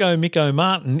Sicko Micko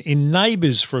Martin in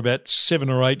Neighbours for about 7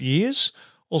 or 8 years.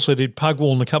 Also did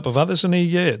Pugwall and a couple of others, and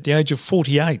he, at the age of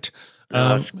 48.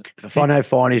 If I know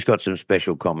fine, he's got some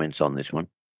special comments on this one.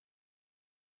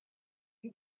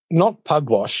 Not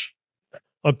Pugwash.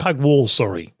 Oh, Pugwall,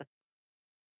 sorry.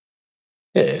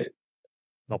 Yeah.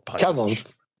 Not Pugwash. Come on.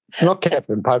 Not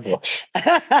Captain Pugwash.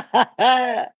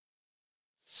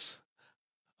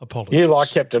 Apologies. You like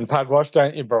Captain Pugwash,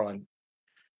 don't you, Brian?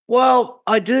 Well,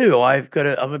 I do. I'm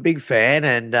a big fan,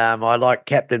 and I like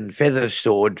Captain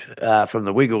Feathersword from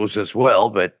the Wiggles as well.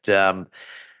 But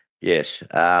yes,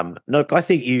 look, I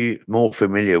think you're more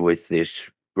familiar with this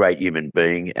great human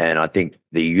being, and I think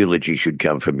the eulogy should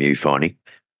come from you, Finey.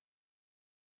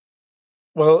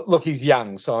 Well, look, he's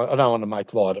young, so I don't want to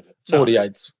make light of it.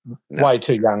 48's way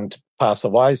too young to pass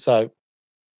away, so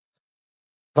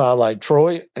parlay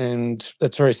Troy, and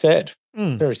that's very sad.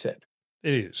 Very sad.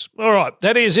 It is. All right,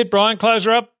 that is it, Brian. Close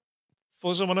her up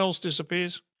before someone else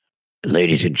disappears.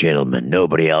 Ladies and gentlemen,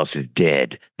 nobody else is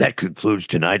dead. That concludes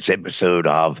tonight's episode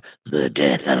of The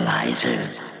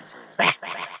Deathalizers.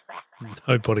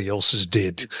 Nobody else is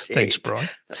dead. Thanks, Brian.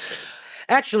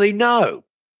 Actually, no.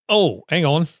 Oh, hang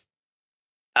on.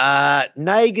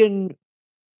 Nagin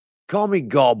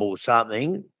Komigobble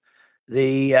something,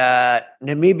 the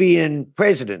Namibian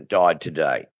president, died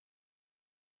today.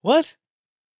 What?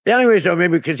 The only reason I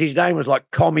remember because his name was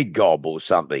like Komigobble or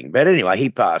something. But anyway,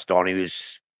 he passed on. He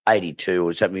was 82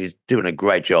 or something. He was doing a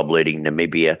great job leading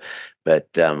Namibia,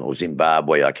 but or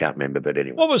Zimbabwe, I can't remember. But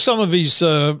anyway. What were some of his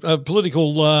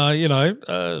political,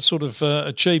 sort of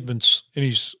achievements in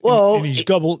his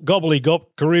gobbledygook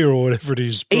career or whatever it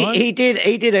is? Brian? He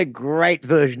did a great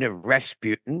version of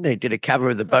Rasputin. He did a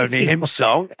cover of the Boney M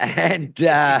song, and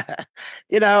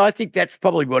I think that's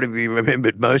probably what he'll be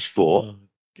remembered most for. Oh,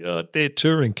 God, they're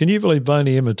touring. Can you believe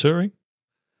Boney M are touring?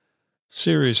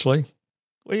 Seriously,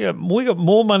 we got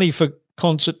more money for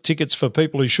concert tickets for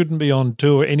people who shouldn't be on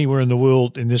tour anywhere in the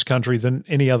world in this country than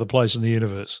any other place in the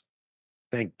universe.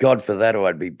 Thank God for that, or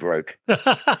I'd be broke.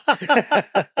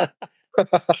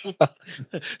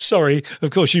 Sorry, of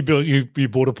course you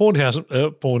bought a penthouse.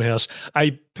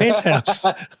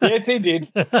 Yes, he did.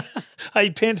 A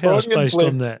penthouse based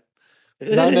on that.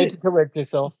 No need to correct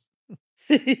yourself.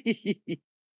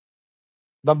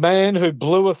 The man who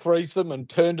blew a threesome and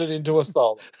turned it into a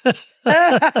song. No,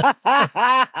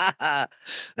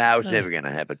 it's never going to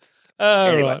happen.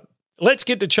 Anyway. Right. Let's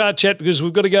get to chart chat because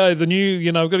we've got to go we've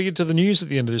got to get to the news at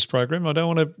the end of this program. I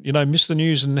don't want to, miss the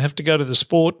news and have to go to the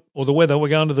sport or the weather. We're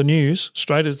going to the news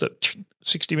straight as the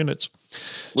 60 minutes.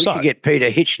 We could get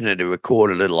Peter Hitchner to record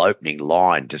a little opening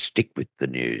line to stick with the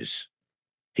news.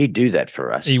 He'd do that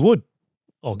for us. He would.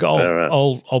 I'll go. All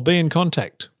right. I'll be in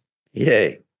contact.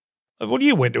 Yeah. Well,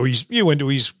 you went to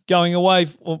his going away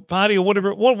or party or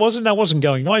whatever. What was it? No, it wasn't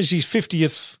going away. It's his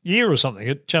 50th year or something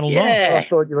at Channel 9. Yeah. I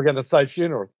thought you were going to say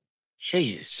funeral.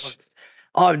 Jesus.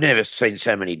 I've never seen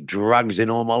so many drugs in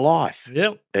all my life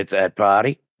Yep. at that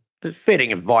party. There's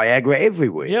fitting of Viagra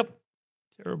everywhere. Yep.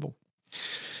 Terrible.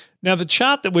 Now, the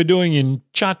chart that we're doing in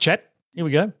Chart Chat, here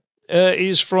we go,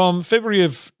 is from February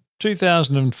of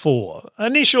 2004.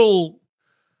 Initial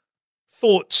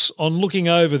thoughts on looking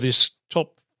over this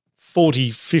top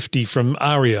 40, 50 from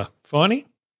ARIA. Finey?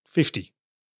 50.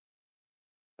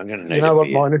 I'm going to need You know a what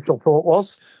beer. my initial thought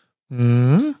was?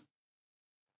 Mm.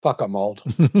 Fuck, I'm old.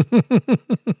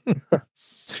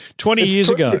 20 It's years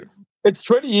 20 ago. It's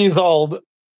 20 years old,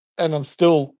 and I'm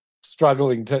still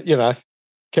struggling to,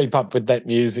 keep up with that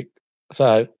music.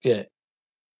 So, yeah.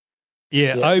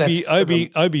 Yeah, Yeah,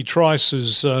 Obi Trice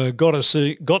has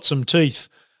got some teeth.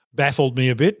 Baffled me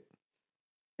a bit.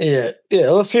 Yeah,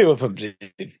 a few of them did.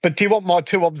 But do you want my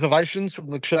 2 observations from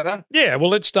the show? Yeah, well,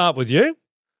 let's start with you.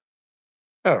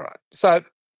 All right. So,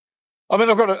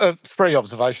 I've got 3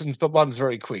 observations, but one's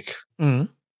very quick. Mm.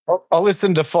 I'll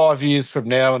listen to 5 years from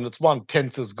now, and it's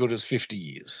 1/10 as good as 50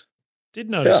 years. Did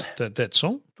notice that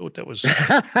song. Thought that was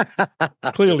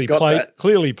clearly Got that.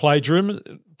 clearly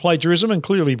plagiarism, and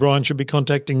clearly Brian should be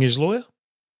contacting his lawyer.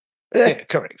 Yeah,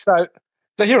 correct. So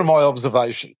here are my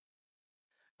observations.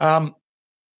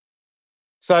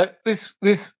 So this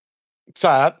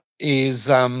chart is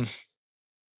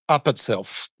up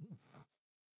itself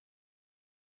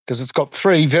because it's got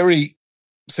 3 very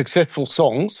successful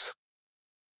songs: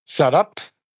 "Shut Up,"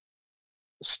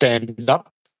 "Stand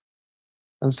Up,"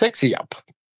 and "Sexy Up."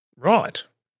 Right.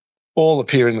 All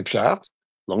appear in the charts.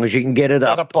 As long as you can get it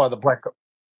Shut up. Up by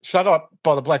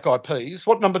the Black Eyed Peas.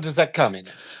 What number does that come in?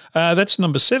 That's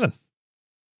number 7.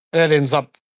 That ends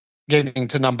up getting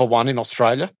to number 1 in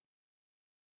Australia.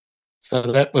 So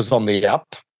that was on the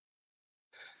up.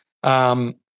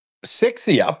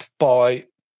 "Sexy Up" by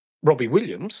Robbie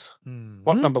Williams.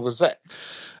 What number was that?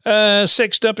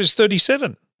 Sexed Up is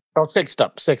 37. Oh, Sexed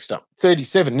Up,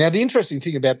 37. Now, the interesting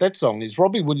thing about that song is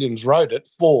Robbie Williams wrote it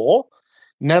for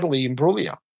Natalie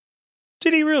Imbruglia.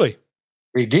 Did he really?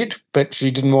 He did, but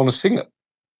she didn't want to sing it.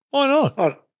 Why not?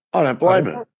 I don't blame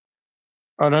her.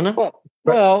 I don't know.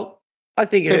 Well, I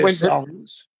think It her went to-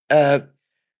 songs,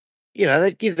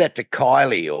 they'd give that to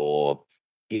Kylie or,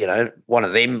 one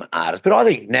of them artists. But I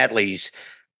think Natalie's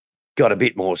got a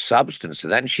bit more substance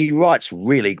than that, and she writes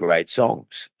really great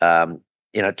songs.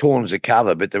 Torn's a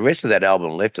cover, but the rest of that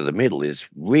album, Left of the Middle, is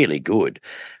really good.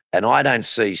 And I don't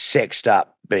see Sexed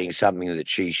Up being something that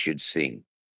she should sing.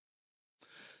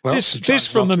 Well, This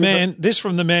from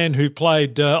the man who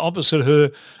played opposite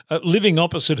her, living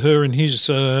opposite her in his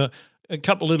a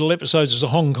couple little episodes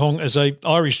as a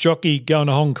Irish jockey going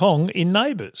to Hong Kong in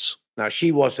Neighbours. No,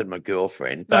 she wasn't my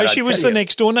girlfriend. No, but she I was tell the you-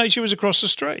 next door. No, she was across the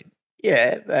street.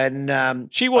 Yeah, and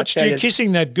She watched I tell you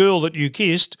kissing that girl that you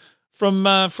kissed from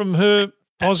her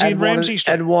Aussie and Ramsey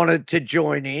Street. and wanted to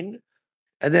join in.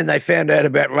 And then they found out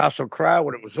about Russell Crowe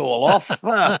and it was all off.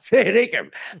 Fair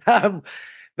dinkum.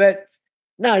 But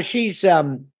no, she's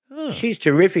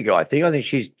terrific, I think. I think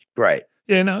she's great.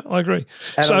 Yeah, no, I agree.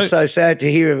 And I'm so sad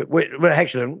to hear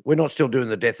we're not still doing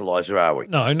the Death Eliza, are we?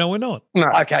 No, we're not. No,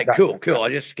 Okay, cool. I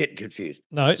just getting confused.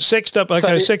 No, Sexed Up.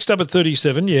 Okay, Sexed Up at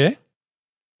 37, yeah.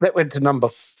 that went to number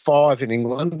 5 in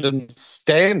England, and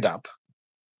Stand Up.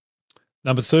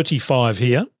 Number 35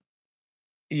 here.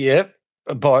 Yeah,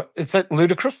 is that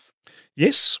Ludacris?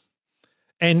 Yes.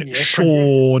 And Yeah,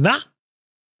 Shauna.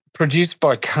 Produced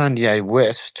by Kanye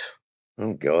West.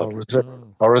 Oh God.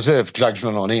 I reserve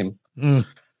judgment on him, Mm.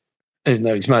 even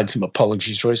though he's made some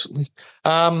apologies recently.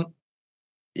 Yeah,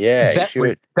 you that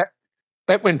should.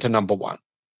 went to number 1.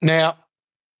 Now,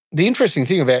 the interesting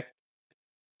thing about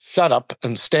Shut Up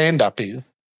and Stand Up is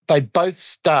they both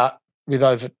start with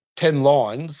over 10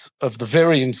 lines of the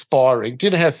very inspiring. Do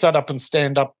you know how Shut Up and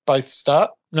Stand Up both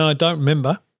start? No, I don't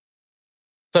remember.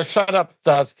 So Shut Up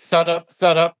does shut up,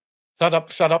 shut up, shut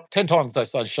up, shut up. 10 times they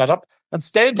say shut up. And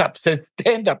Stand Up says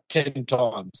stand up 10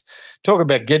 times. Talk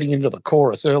about getting into the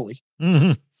chorus early.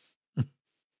 Mm-hmm.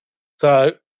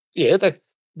 So, yeah, that's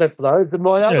those. And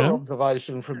my other Yeah.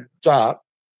 observation from the chart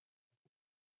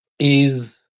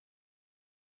is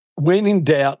when in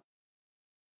doubt,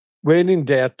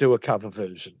 do a cover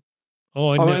version. Oh,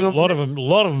 I I know mean, a lot of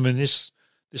them in this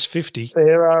 50.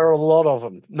 There are a lot of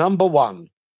them. Number 1,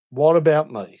 What About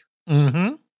Me?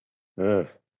 Mm-hmm.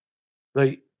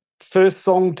 The first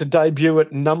song to debut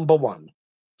at number 1.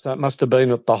 So it must have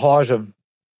been at the height of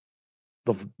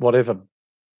the whatever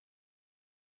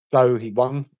show he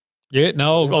won. Yeah,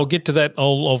 no, I'll get to that.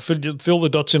 I'll fill the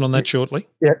dots in on that shortly.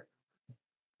 Yeah.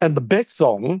 And the best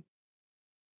song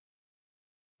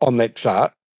on that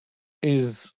chart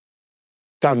is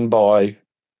done by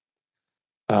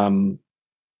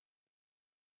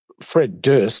Fred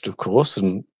Durst, of course,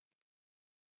 and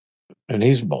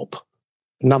his mob.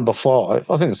 Number 5,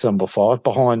 I think it's number 5,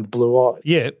 Behind Blue Eyes.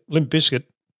 Yeah, Limp Bizkit.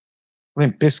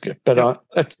 Limp Bizkit. But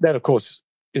that, of course,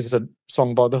 is a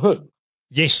song by The Who.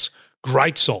 Yes,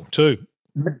 great song too.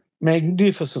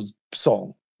 Magnificent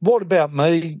song. What About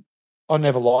Me? I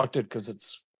never liked it because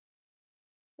it's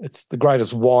the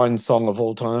greatest wine song of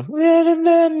all time. What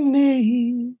about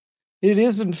me? It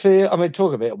isn't fair. I mean,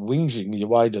 talk about whinging your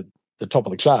way to the top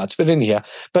of the charts. But anyhow,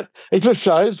 it just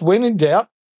shows when in doubt.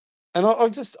 And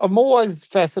I'm always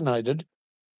fascinated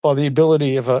by the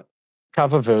ability of a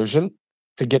cover version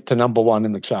to get to number 1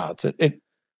 in the charts. It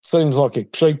seems like a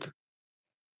cheap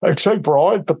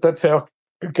ride, but that's how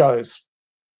it goes.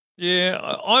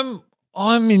 Yeah,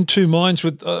 I'm in two minds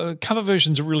with cover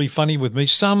versions are really funny with me.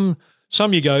 Some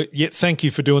you go, yeah, thank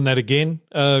you for doing that again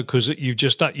because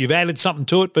you've added something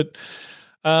to it. But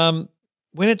when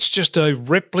it's just a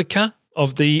replica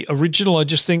of the original, I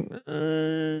just think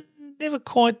never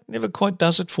quite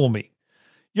does it for me.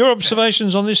 Your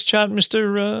observations on this chart,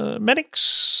 Mr.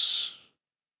 Mannix?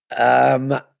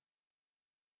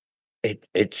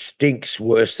 It stinks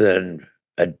worse than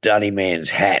a dunny man's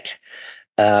hat.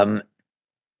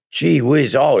 Gee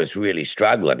whiz, I was really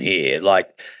struggling here.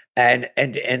 And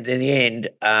in the end,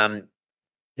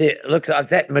 look,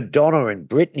 that Madonna and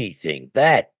Britney thing,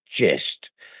 that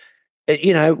just,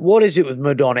 what is it with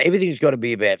Madonna? Everything's got to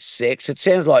be about sex. It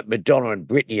sounds like Madonna and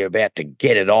Britney are about to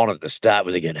get it on at the start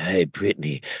where they're going, hey,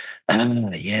 Britney,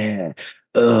 yeah,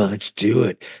 let's do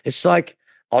it. It's like,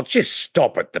 I'll just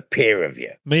stop at the pair of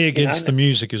you. Me Against the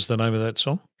Music is the name of that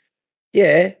song.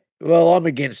 Yeah. Well, I'm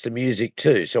against the music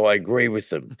too, so I agree with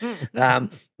them.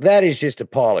 That is just a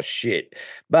pile of shit.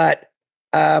 But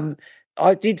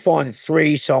I did find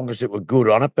 3 songs that were good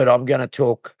on it, but I'm going to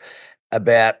talk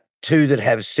about 2 that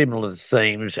have similar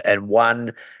themes and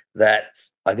 1 that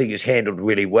I think is handled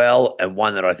really well and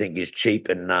 1 that I think is cheap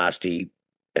and nasty.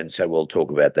 And so we'll talk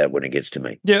about that when it gets to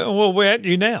me. Yeah, well, we're at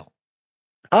you now.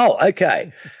 Oh,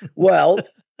 okay. Well...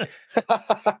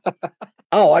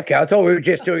 Oh, okay. I thought we were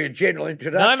just doing a general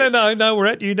introduction. No. We're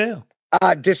at you now.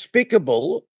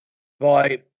 Despicable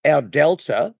by our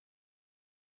Delta.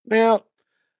 Now,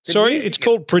 sorry, it's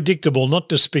called Predictable, not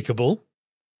Despicable.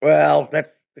 Well,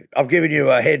 I've given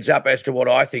you a heads up as to what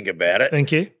I think about it.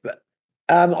 Thank you. But,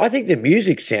 I think the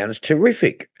music sounds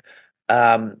terrific.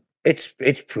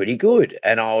 It's pretty good,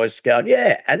 and I was going,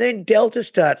 yeah. And then Delta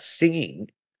starts singing,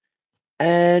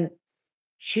 and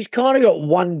she's kind of got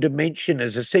one dimension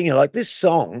as a singer. Like this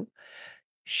song,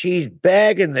 she's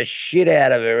bagging the shit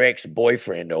out of her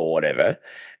ex-boyfriend or whatever.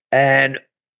 And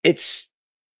it's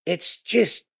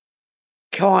just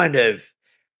kind of,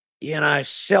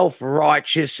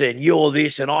 self-righteous and you're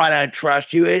this and I don't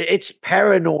trust you. It's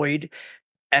paranoid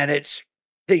and it's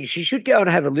things. She should go and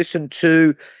have a listen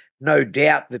to No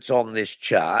Doubt that's on this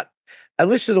chart and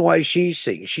listen to the way she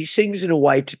sings. She sings in a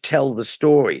way to tell the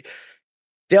story.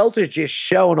 Delta just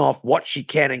showing off what she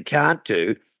can and can't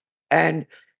do. And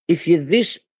if you're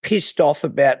this pissed off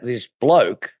about this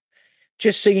bloke,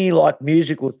 just singing like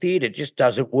musical theatre just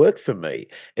doesn't work for me.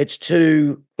 It's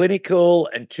too clinical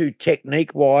and too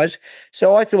technique-wise.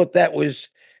 So I thought that was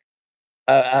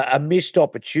a missed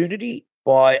opportunity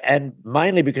and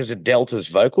mainly because of Delta's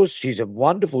vocals. She's a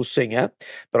wonderful singer,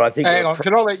 but I think... Hang on,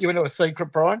 can I let you into a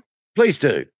secret, Brian? Please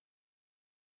do.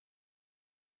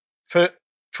 For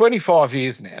 25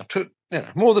 years now,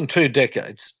 more than 2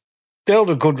 decades,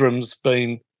 Delta Goodrem's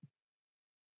been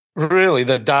really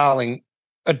the darling,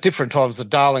 at different times, the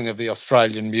darling of the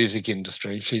Australian music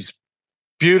industry. She's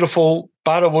beautiful,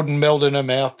 butter wouldn't melt in her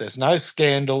mouth, there's no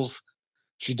scandals,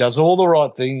 she does all the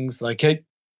right things, they keep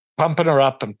pumping her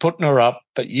up and putting her up,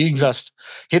 but you just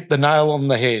hit the nail on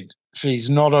the head. She's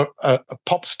not a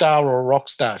pop star or a rock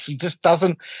star. She just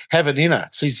doesn't have it in her.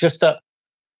 She's just a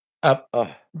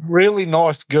really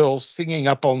nice girl singing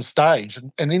up on stage.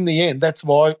 And in the end, that's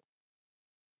why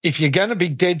if you're going to be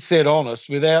dead set honest,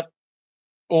 without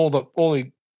all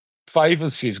the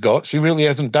favours she's got, she really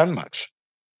hasn't done much.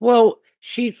 Well,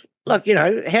 she's like,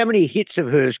 how many hits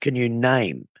of hers can you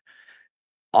name?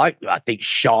 I think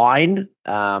Shine,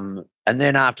 and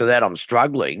then after that I'm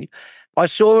struggling. I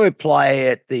saw her play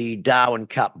at the Darwin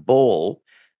Cup Ball,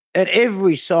 and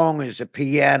every song is a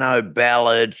piano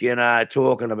ballad,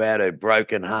 talking about her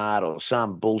broken heart or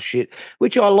some bullshit,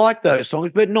 which I like those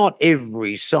songs, but not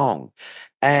every song.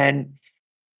 And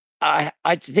I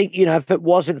think, you know, if it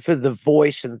wasn't for the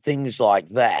voice and things like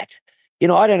that, you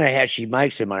know, I don't know how she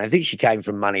makes her money. I think she came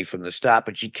from money from the start,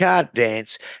 but she can't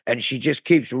dance and she just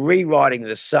keeps rewriting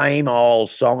the same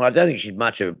old song. I don't think she's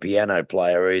much of a piano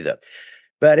player either.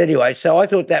 But anyway, so I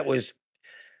thought that was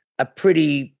a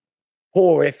pretty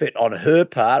poor effort on her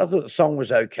part. I thought the song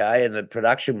was okay and the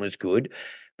production was good.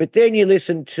 But then you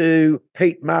listen to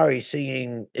Pete Murray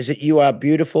singing, is it You Are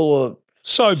Beautiful or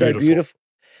So beautiful.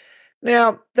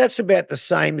 Now, that's about the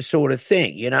same sort of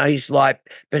thing. You know, he's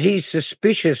like, but he's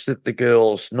suspicious that the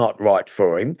girl's not right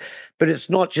for him. But it's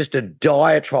not just a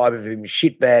diatribe of him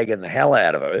shitbagging the hell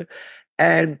out of her.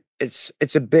 And it's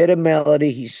a better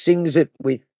melody. He sings it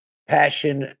with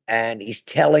passion and he's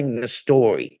telling the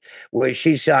story where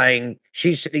she's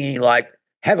singing like,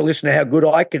 have a listen to how good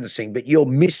I can sing, but you're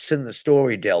missing the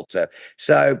story, Delta.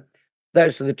 So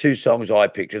those are the two songs I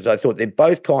picked, as I thought they're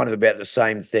both kind of about the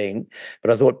same thing, but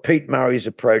I thought Pete Murray's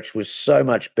approach was so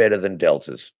much better than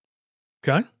Delta's.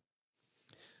 Okay.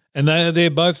 And they're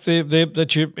both,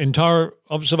 that's your entire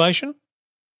observation?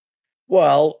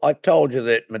 Well, I told you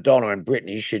that Madonna and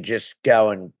Britney should just go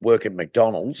and work at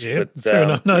McDonald's. Yeah, but, fair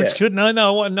enough. No, yeah. it's good. No, I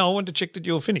wanted to check that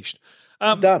you were finished.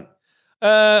 Done.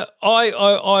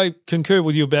 I concur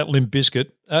with you about Limp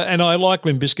Bizkit, and I like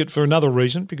Limp Bizkit for another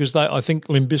reason, because I think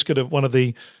Limp Bizkit are one of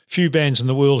the few bands in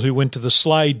the world who went to the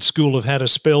Slade School of how to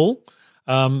spell,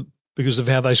 because of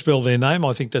how they spell their name.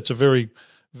 I think that's a very,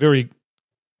 very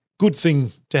good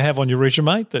thing to have on your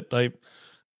resume, that they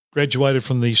graduated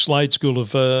from the Slade School of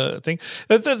thing.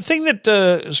 The thing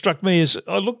that struck me is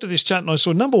I looked at this chart and I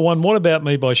saw number one, What About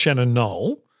Me by Shannon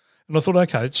Noll, and I thought,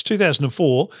 okay, it's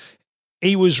 2004.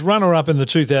 He was runner-up in the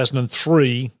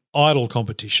 2003 Idol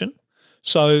competition.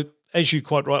 So, as you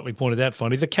quite rightly pointed out,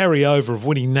 Finey, the carryover of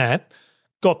winning that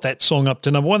got that song up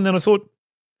to number one. Then I thought,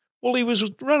 well, he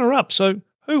was runner-up, so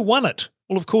who won it?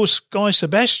 Well, of course, Guy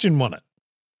Sebastian won it.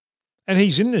 And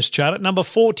he's in this chart at number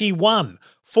 41,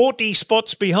 40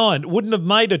 spots behind. Wouldn't have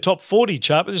made a top 40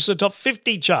 chart, but this is a top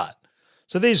 50 chart.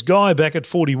 So there's Guy back at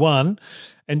 41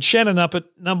 and Shannon up at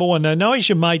number one. Now, I know he's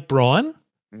your mate, Brian.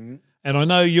 Mm-hmm. And I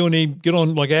know you and him get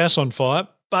on like ass on fire,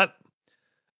 but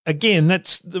again,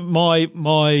 that's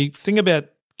my thing about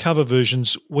cover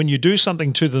versions. When you do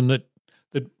something to them that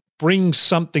brings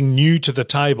something new to the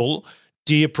table,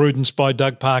 Dear Prudence by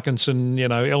Doug Parkinson, you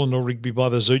know, Eleanor Rigby by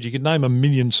The Zoot, you could name a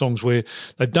million songs where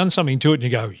they've done something to it and you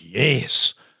go,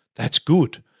 yes, that's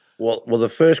good. Well, the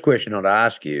first question I'd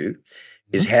ask you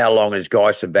is how long has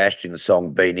Guy Sebastian's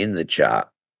song been in the chart?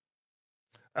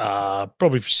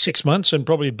 Probably for 6 months and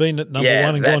probably been at number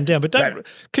one and gone down. But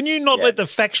can you not let the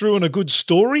facts ruin a good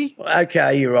story?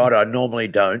 Okay, you're right. I normally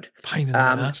don't. Pain in the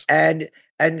ass. And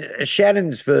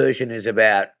Shannon's version is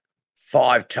about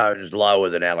 5 tones lower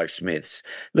than Alex Smith's.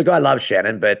 Look, I love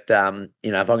Shannon, but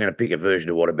you know, if I'm going to pick a version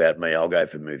of What About Me, I'll go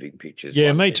for Moving Pictures.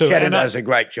 Yeah, me too. Shannon does a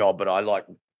great job, but I like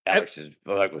Alex's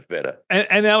vote was better.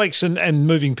 And Alex and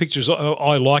Moving Pictures,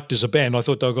 I liked as a band. I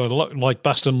thought they were going to like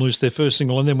Bust and Loose, their first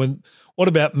single, and then when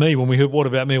we heard What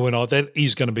About Me, went, oh, that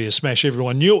is going to be a smash.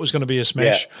 Everyone knew it was going to be a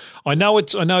smash. Yeah. I know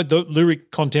the lyric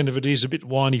content of it is a bit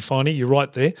whiny, finey. You're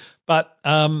right there, but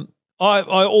I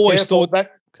always thought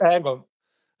that. Hang on,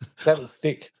 that was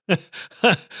thick.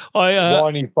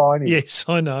 Whiny, finey. Yes,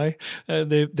 I know.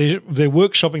 They're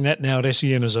workshopping that now at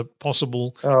SEN as a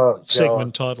possible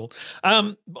segment title.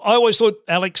 I always thought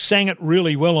Alex sang it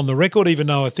really well on the record, even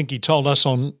though I think he told us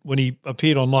when he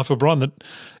appeared on Life of Brian that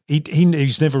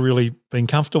he's never really been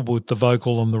comfortable with the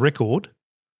vocal on the record.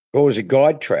 Well, it was a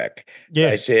guide track. Yeah.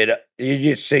 They said you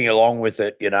just sing along with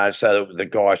it, you know, so that the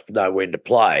guys know when to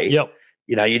play. Yep.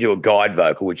 You know, you do a guide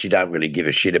vocal, which you don't really give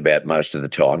a shit about most of the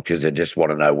time because they just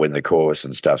want to know when the chorus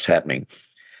and stuff's happening.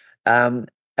 And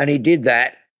he did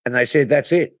that, and they said,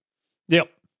 that's it. Yep.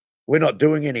 We're not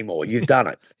doing any more. You've done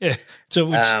it. Yeah. So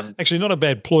it's actually not a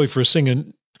bad ploy for a singer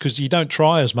because you don't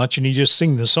try as much and you just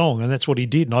sing the song, and that's what he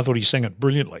did, and I thought he sang it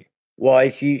brilliantly. Well,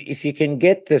 if you can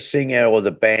get the singer or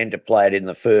the band to play it in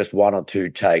the first 1 or 2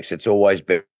 takes, it's always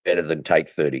better than take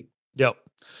 30. Yep.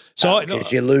 So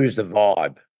because you lose the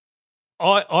vibe.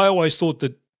 I always thought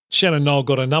that Shannon Noll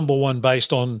got a number one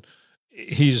based on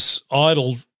his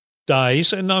Idol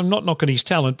days, and I'm not knocking his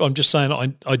talent, but I'm just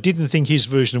saying I didn't think his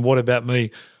version of What About Me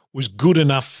was good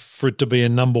enough for it to be a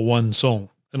number one song,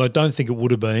 and I don't think it would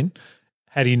have been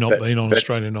had he not been on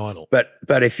Australian Idol. But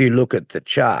if you look at the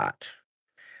chart,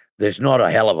 there's not a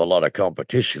hell of a lot of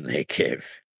competition there, Kev.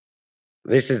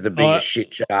 This is the biggest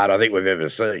shit chart I think we've ever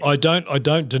seen. I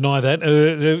don't deny that.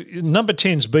 Number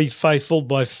 10's Be Faithful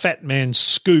by Fat Man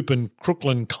Scoop and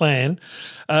Crooklyn Clan.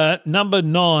 Number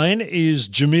 9 is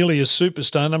Jamelia's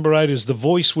Superstar. Number 8 is The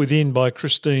Voice Within by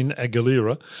Christine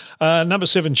Aguilera. Number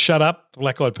 7, Shut Up,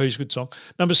 Black Eyed Peas, good song.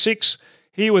 Number 6,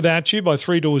 Here Without You by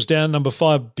Three Doors Down. Number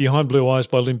 5, Behind Blue Eyes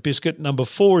by Limp Bizkit. Number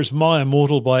 4 is My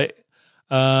Immortal by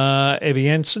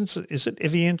Evanescence. Is it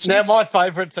Evanescence? Now, my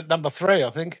favourite's at number 3,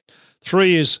 I think.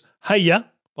 3 is Hey Ya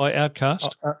by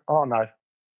Outkast. Oh no.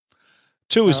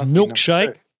 2 is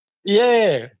Milkshake.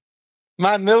 Yeah.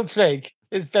 My milkshake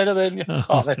is better than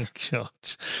Oh, that's God.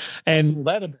 And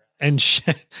that.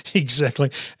 exactly.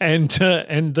 And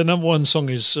the number 1 song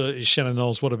is Shannon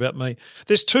Knowles, What About Me?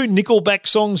 There's 2 Nickelback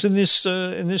songs in this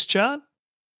chart.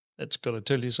 That's got to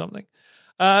tell you something.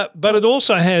 But it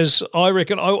also has, I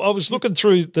reckon, I was looking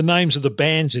through the names of the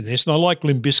bands in this, and I like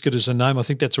Limp Bizkit as a name. I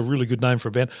think that's a really good name for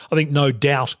a band. I think No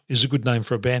Doubt is a good name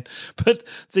for a band. But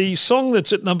the song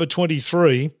that's at number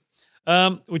 23,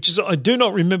 which is, I do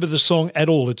not remember the song at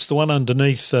all. It's the one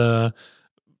underneath,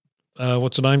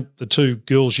 what's the name? The 2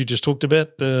 girls you just talked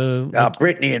about.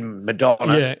 Britney and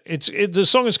Madonna. Yeah, the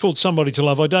song is called Somebody to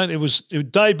Love. It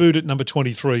debuted at number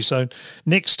 23. So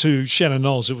next to Shannon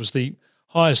Knowles, it was the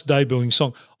highest debuting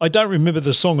song. I don't remember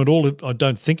the song at all. I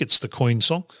don't think it's the Queen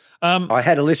song. I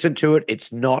had to listen to it.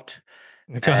 It's not.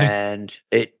 Okay. And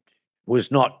it was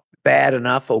not bad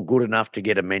enough or good enough to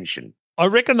get a mention. I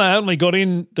reckon they only got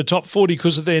in the top 40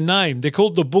 because of their name. They're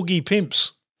called the Boogie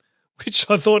Pimps, which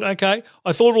I thought, okay,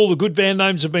 I thought all the good band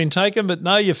names have been taken, but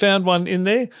no, you found one in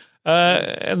there,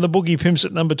 and the Boogie Pimps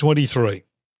at number 23.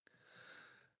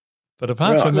 But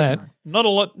apart from that, not a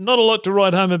lot to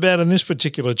write home about in this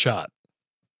particular chart.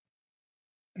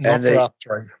 And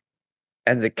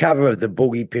the cover of the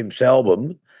Boogie Pimps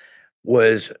album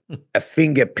was a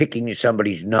finger picking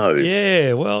somebody's nose.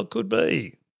 Yeah, well, could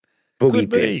be. Boogie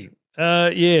Pimp.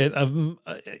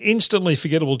 Instantly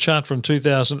forgettable chart from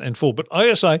 2004. But I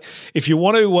gotta say, if you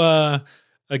want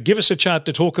to give us a chart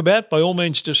to talk about, by all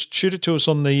means, just shoot it to us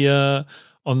on the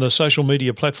social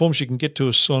media platforms. You can get to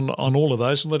us on all of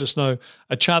those and let us know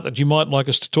a chart that you might like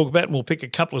us to talk about, and we'll pick a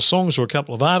couple of songs or a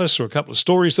couple of artists or a couple of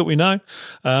stories that we know,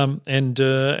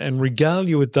 and regale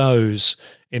you with those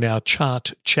in our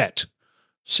chart chat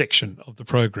section of the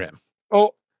program.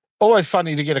 Oh, always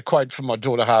funny to get a quote from my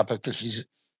daughter Harper, because she's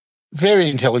very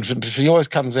intelligent, but she always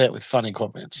comes out with funny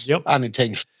comments. Yep.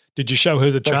 Unintentional. Did you show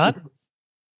her the chart?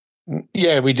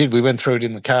 Yeah, we did. We went through it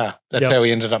in the car. That's how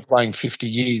we ended up playing 50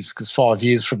 years, because 5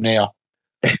 years from now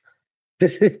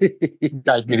gave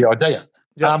me the idea.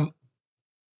 Yep.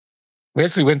 We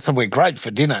actually went somewhere great for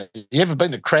dinner. You ever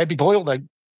been to Crabby Boil? They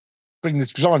bring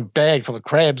this giant bag full of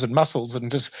crabs and mussels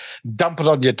and just dump it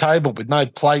on your table with no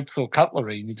plates or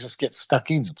cutlery, and you just get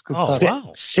stuck in. It's good fun.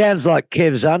 Wow. Sounds like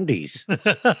Kev's undies.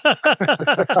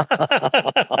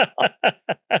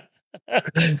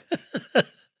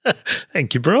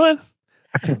 Thank you, Brian.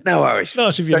 No worries.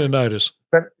 Nice of you to notice.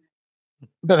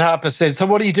 But Harper said, so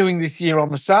what are you doing this year on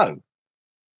the show?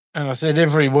 And I said,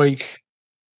 every week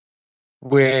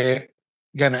we're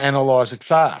going to analyse a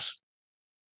chart.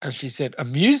 And she said, a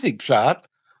music chart?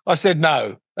 I said,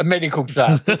 no, a medical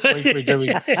chart. This week we're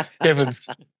doing Kevin's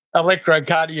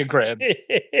electrocardiogram.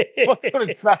 What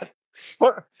a chart.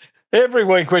 Every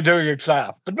week we're doing a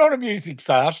chart, but not a music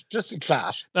chart, just a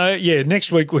chart.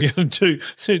 Next week we're going to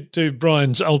do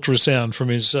Brian's ultrasound from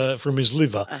his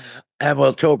liver. And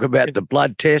we'll talk about the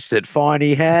blood test that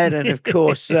Finey had, and of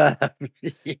course... Yeah,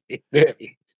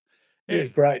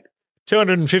 great.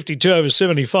 252 over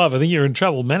 75. I think you're in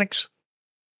trouble, Mannix.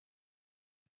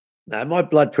 No, my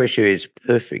blood pressure is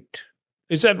perfect.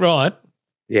 Is that right?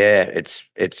 Yeah, it's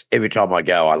every time I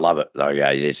go, I love it. They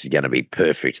go, this is going to be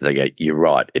perfect. They go, you're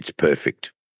right, it's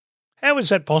perfect. How is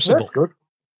that possible? That's good.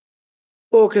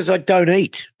 Well, because I don't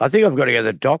eat. I think I've got to go to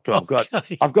the doctor. I've got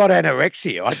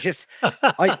anorexia.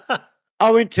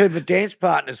 I went to my dance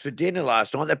partners for dinner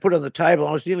last night. They put it on the table.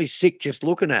 I was nearly sick just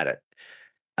looking at it.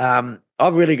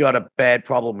 I've really got a bad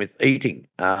problem with eating.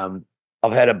 I've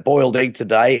had a boiled egg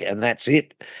today, and that's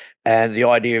it. And the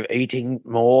idea of eating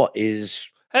more makes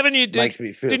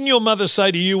me feel. Didn't your mother say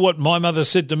to you what my mother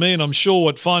said to me, and I'm sure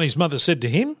what Finey's mother said to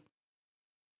him?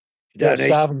 You don't eat.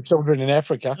 Starving children in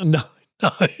Africa. No.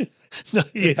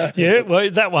 Yeah.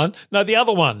 Well, that one. No, the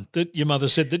other one that your mother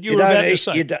said that you were about to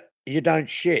say. You don't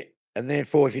shit, and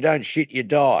therefore, if you don't shit, you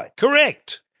die.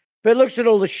 Correct. But looks at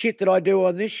all the shit that I do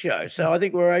on this show, so I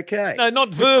think we're okay. No,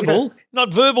 not verbal,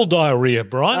 not verbal diarrhea,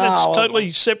 Brian. That's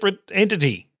totally separate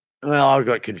entity. Well, I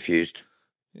got confused.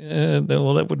 Yeah,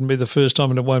 well, that wouldn't be the first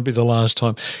time, and it won't be the last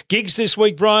time. Gigs this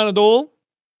week, Brian, at all?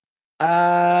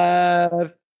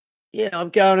 Yeah, I'm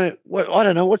going to. I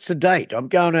don't know what's the date. I'm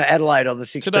going to Adelaide on the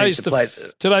 16th.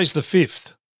 Today's the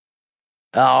 5th.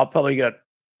 I'll probably got.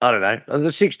 I don't know. On the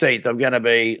 16th, I'm going to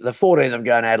be. The 14th, I'm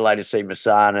going to Adelaide to see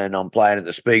Masana, and I'm playing at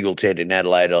the Spiegel tent in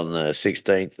Adelaide on the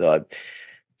 16th. I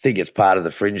think it's part of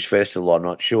the Fringe Festival. I'm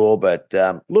not sure, but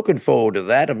looking forward to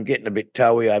that. I'm getting a bit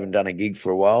toey. I haven't done a gig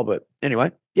for a while, but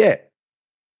anyway, yeah.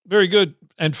 Very good.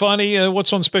 And finally,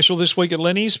 what's on special this week at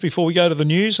Lenny's before we go to the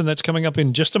news? And that's coming up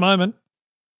in just a moment.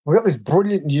 We've got this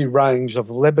brilliant new range of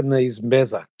Lebanese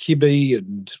meza, kibbeh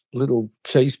and little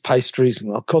cheese pastries.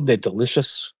 And God, they're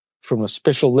delicious, from a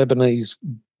special Lebanese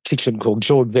kitchen called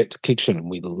Jorvet's Kitchen,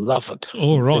 and we love it.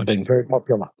 All right. They've been very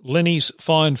popular. Lenny's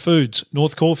Fine Foods,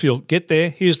 North Caulfield. Get there.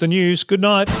 Here's the news. Good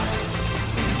night.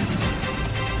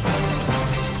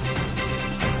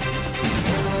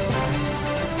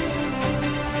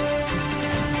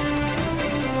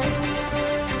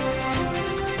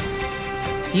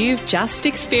 You've just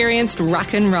experienced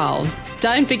Ruck and Roll.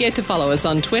 Don't forget to follow us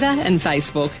on Twitter and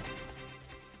Facebook.